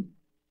am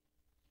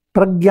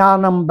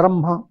Prajnanam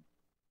Brahma.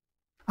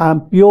 I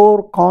am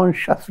pure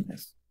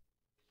consciousness.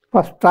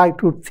 First try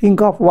to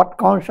think of what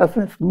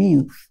consciousness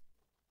means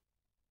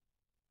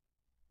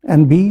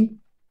and be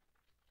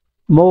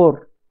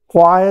more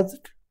quiet,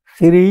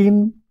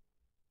 serene,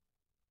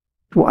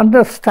 to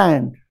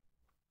understand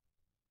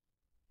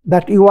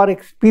that you are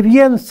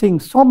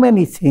experiencing so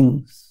many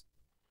things.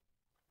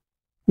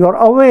 You are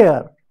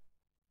aware,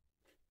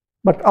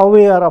 but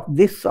aware of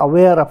this,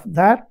 aware of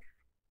that.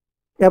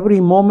 Every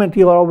moment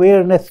your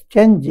awareness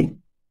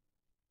changing.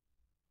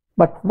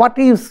 But what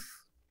is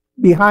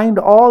behind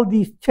all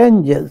these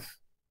changes?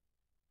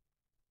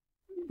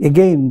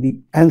 Again, the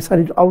answer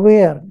is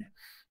awareness.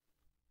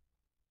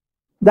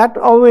 That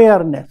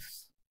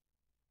awareness,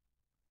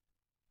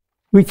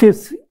 which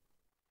is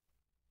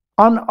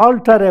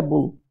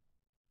unalterable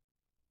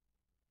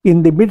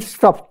in the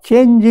midst of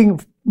changing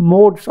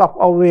modes of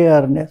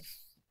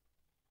awareness,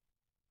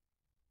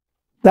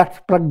 that's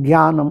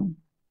prajnanam.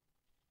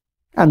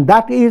 And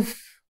that is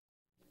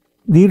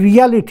the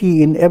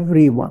reality in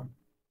everyone.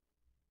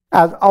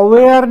 As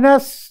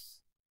awareness,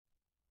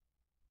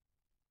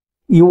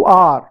 you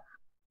are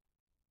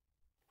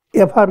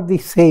ever the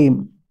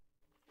same,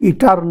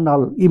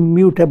 eternal,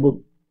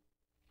 immutable,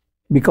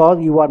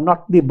 because you are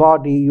not the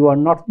body, you are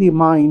not the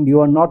mind, you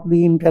are not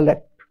the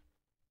intellect.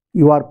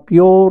 You are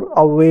pure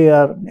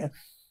awareness.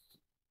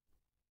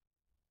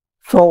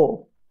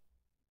 So,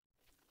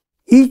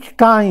 each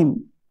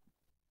time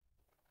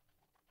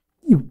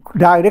you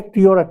direct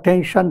your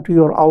attention to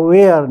your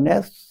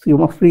awareness, you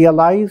must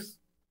realize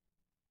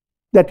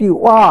that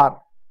you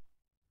are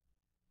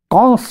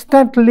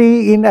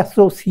constantly in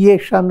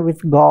association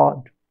with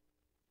God.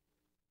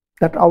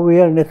 That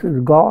awareness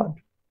is God.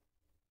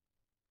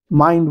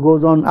 Mind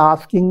goes on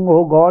asking,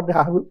 oh God,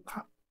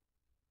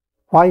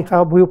 why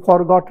have you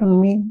forgotten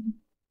me?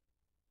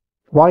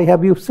 Why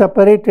have you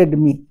separated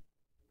me?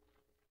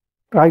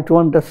 Try to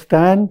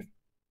understand.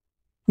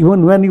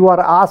 Even when you are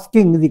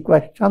asking the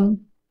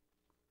question,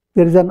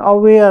 there is an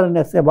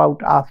awareness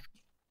about asking.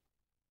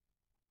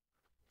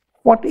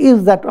 What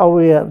is that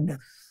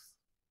awareness?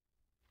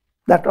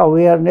 That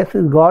awareness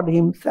is God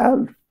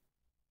Himself.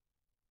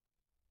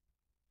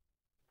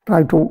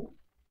 Try to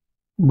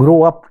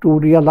grow up to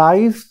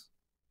realize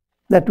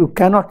that you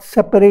cannot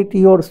separate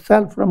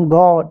yourself from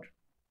God.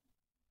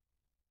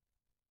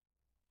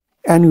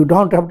 And you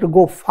don't have to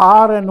go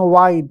far and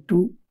wide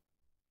to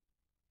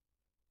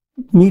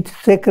meet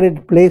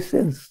sacred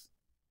places.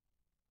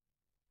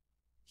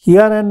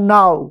 Here and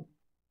now,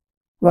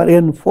 you are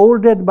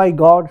enfolded by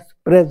God's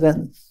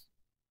presence.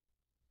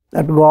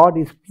 That God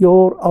is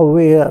pure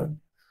awareness.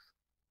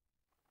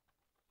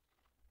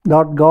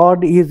 That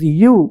God is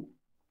you,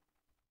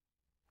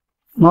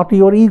 not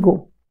your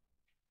ego.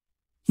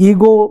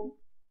 Ego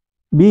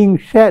being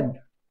shed,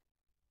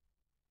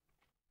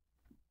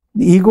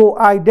 the ego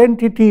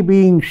identity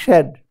being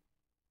shed.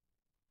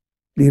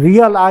 The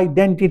real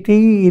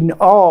identity in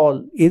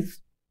all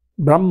is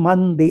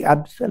Brahman, the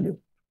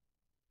Absolute.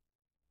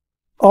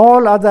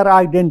 All other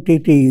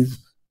identities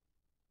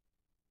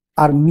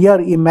are mere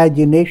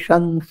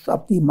imaginations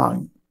of the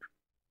mind.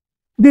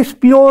 This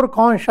pure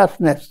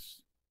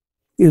consciousness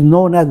is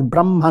known as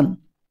Brahman,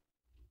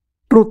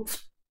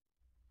 truth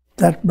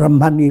that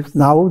Brahman is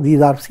now,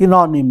 these are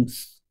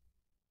synonyms.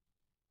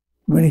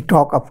 When we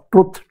talk of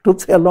truth,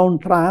 truth alone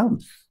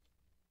triumphs.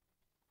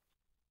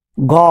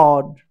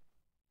 God,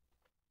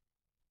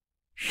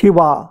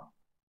 Shiva,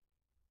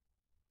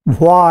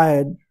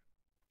 void,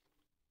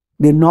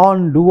 the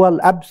non-dual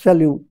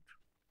absolute,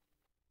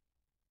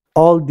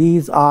 all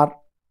these are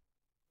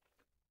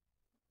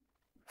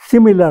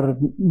similar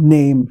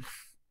names,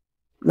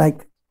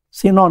 like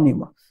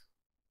synonymous.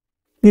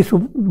 This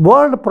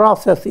world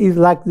process is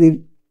like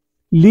the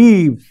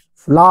leaves,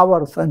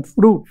 flowers, and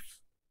fruits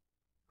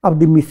of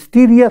the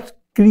mysterious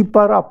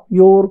creeper of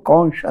pure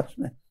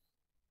consciousness.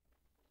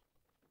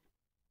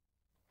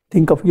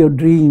 Think of your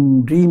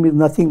dream. Dream is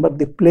nothing but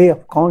the play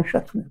of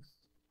consciousness.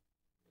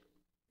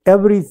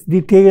 Every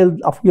detail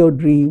of your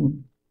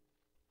dream.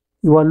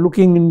 You are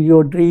looking in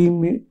your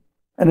dream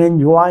and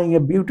enjoying a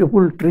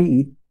beautiful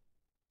tree.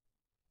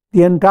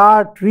 The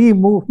entire tree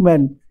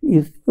movement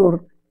is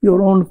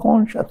your own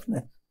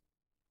consciousness.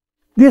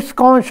 This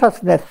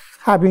consciousness,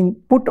 having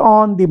put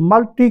on the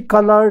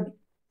multicolored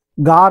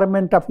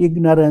garment of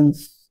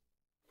ignorance,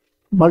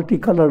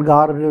 multicolored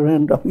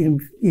garment of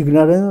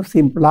ignorance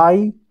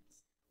imply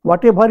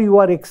whatever you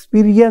are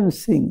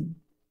experiencing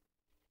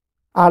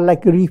are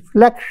like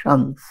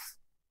reflections,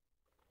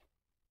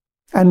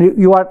 and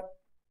you are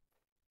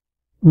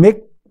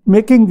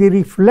making the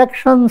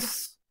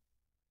reflections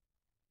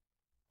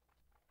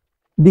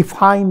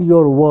define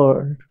your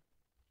world,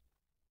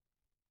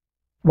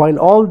 while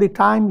all the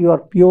time you are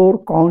pure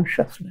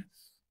consciousness.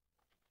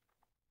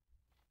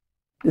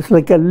 It's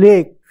like a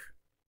lake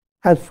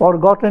has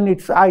forgotten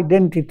its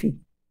identity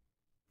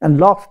and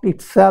lost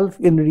itself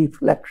in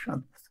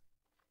reflections.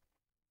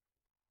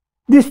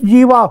 This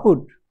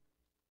jivahood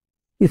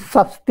is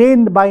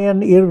sustained by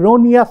an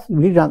erroneous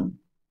vision,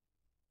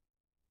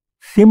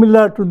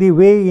 similar to the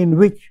way in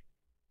which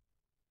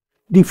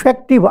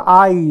defective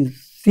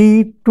eyes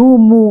see two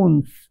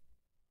moons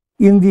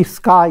in the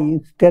sky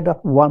instead of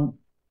one.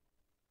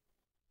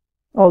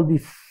 All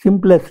the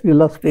simplest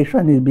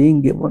illustration is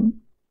being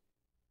given.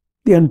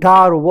 The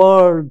entire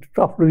world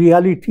of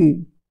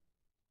reality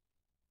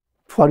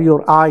for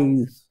your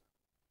eyes,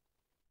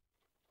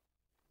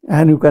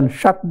 and you can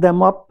shut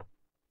them up.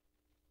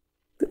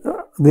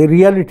 The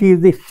reality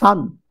is the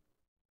sun,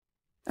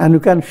 and you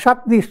can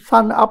shut the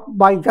sun up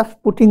by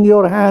just putting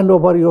your hand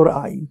over your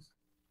eyes.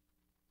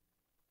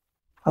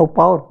 How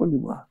powerful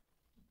you are.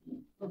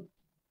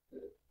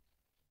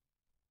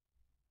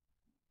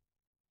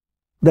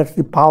 That's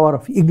the power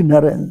of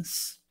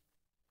ignorance.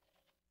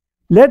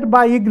 Led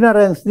by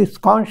ignorance, this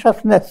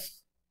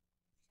consciousness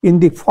in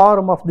the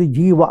form of the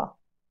jiva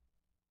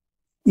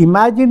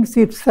imagines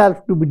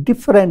itself to be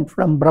different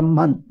from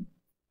Brahman,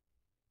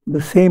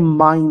 the same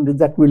mind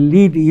that will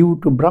lead you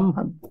to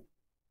Brahman,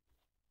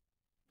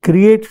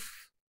 creates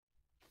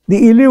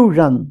the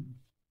illusion.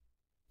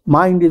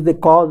 Mind is the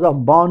cause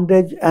of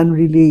bondage and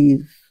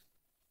release.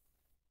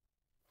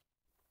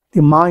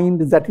 The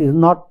mind that is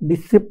not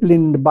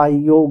disciplined by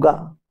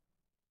yoga,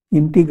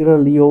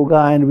 integral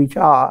yoga and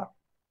Vichar,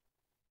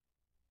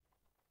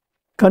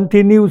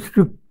 continues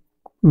to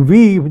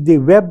weave the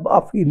web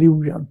of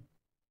illusion.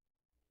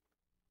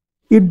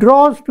 It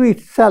draws to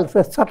itself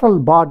a subtle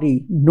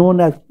body known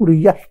as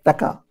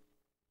Purvārdha.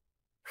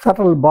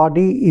 Subtle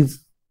body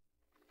is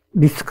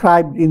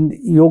described in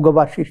Yoga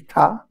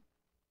Vasistha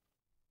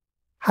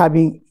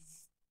having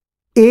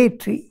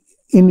 8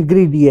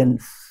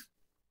 ingredients,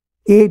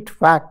 8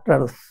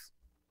 factors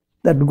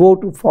that go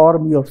to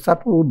form your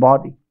subtle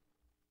body.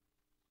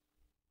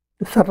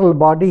 The subtle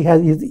body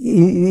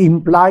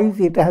implies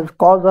it has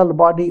causal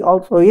body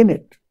also in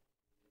it.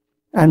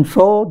 And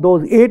so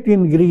those 8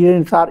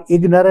 ingredients are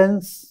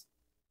ignorance,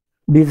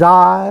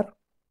 desire,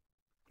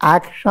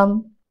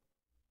 action,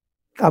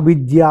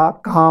 avidya,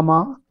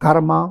 kama,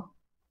 karma,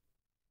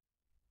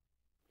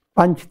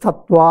 panch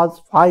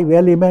tattvas, 5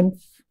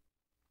 elements,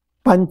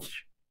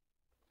 panch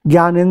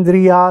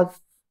jnanendriyas,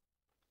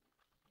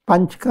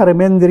 panch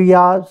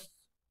karmendriyas,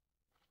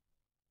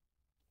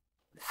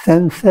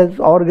 senses,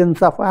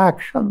 organs of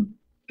action,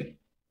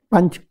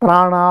 panch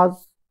pranas,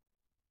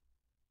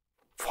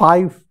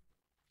 5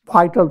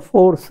 vital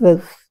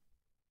forces.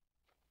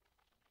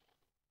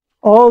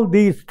 All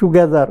these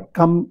together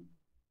come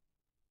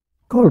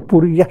called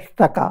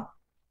Purvārdha.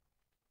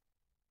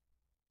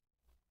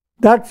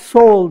 That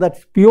soul,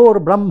 that's pure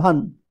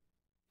Brahman,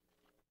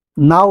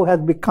 now has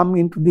become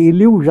into the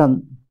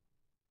illusion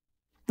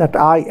that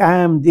I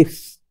am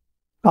this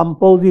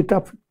composite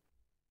of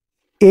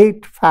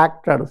 8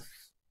 factors.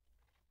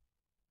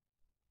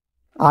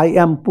 I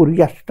am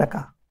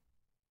Purvārdha.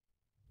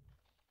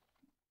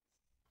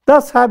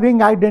 Thus,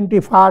 having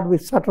identified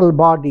with subtle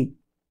body,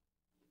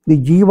 the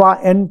jiva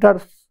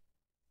enters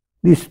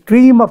the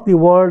stream of the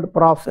world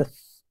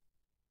process,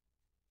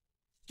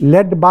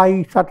 led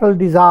by subtle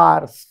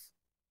desires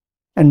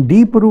and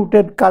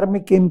deep-rooted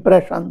karmic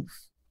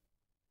impressions.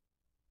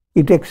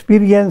 It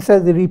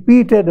experiences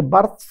repeated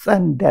births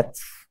and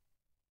deaths.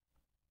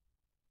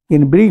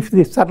 In brief,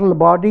 the subtle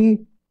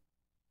body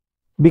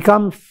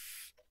becomes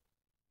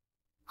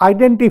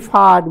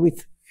identified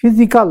with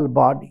physical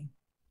body.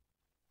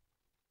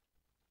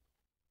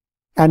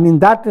 And in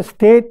that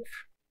state,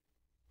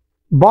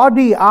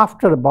 body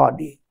after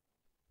body,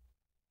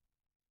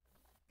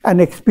 and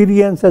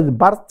experiences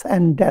birth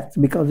and death.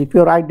 Because if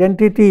your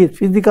identity is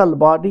physical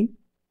body,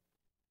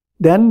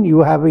 then you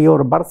have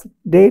your birth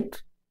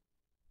date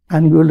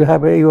and you will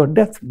have your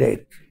death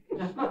date.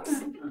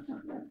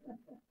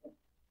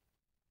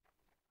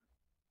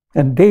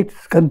 And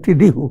dates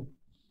continue,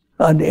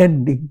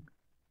 unending.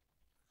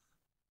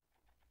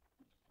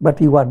 But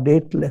you are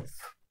dateless.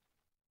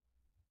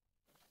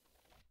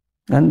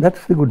 And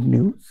that's the good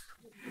news.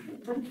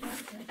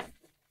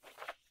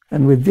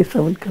 And with this I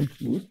will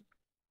conclude.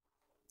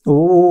 Om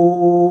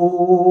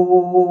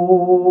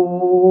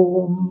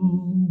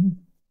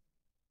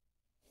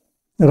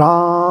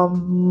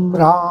Ram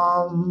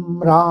Ram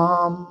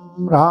Ram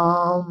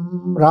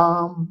Ram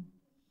Ram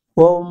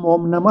Om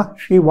Om Namah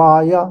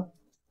Shivaya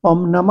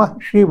Om Namah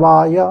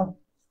Shivaya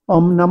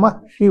Om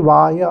Namah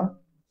Shivaya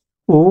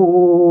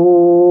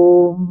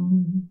Om.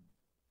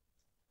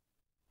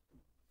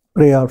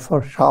 Prayer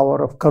for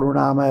shower of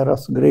Karunamaya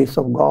Ras, grace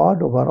of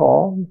God over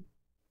all,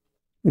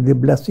 with the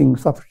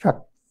blessings of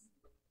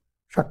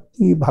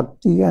Shakti,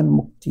 Bhakti and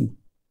Mukti.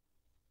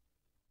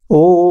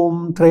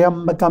 Om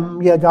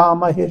Trayambakam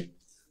Yajamahe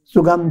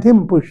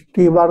Sugandhim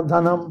Pushti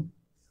Vardhanam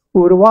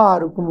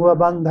Urvarukum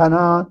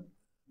Vabandhanat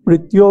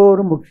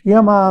Mrityor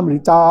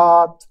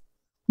Mukhyamamritat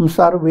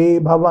Sarve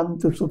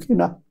Bhavantu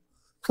Sukhina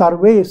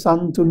Sarve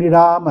Santu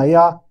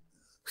Niramaya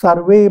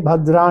Sarve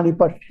Bhadrani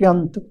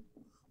Pashyantu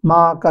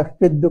Ma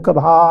Kashchid Dukha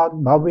Bhag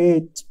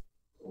Bhavet.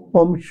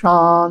 Om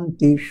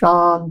Shanti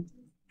Shanti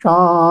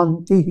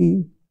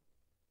Shanti.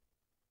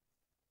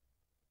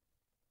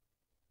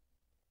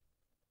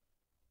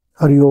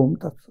 Hari Om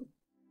Tat Sat.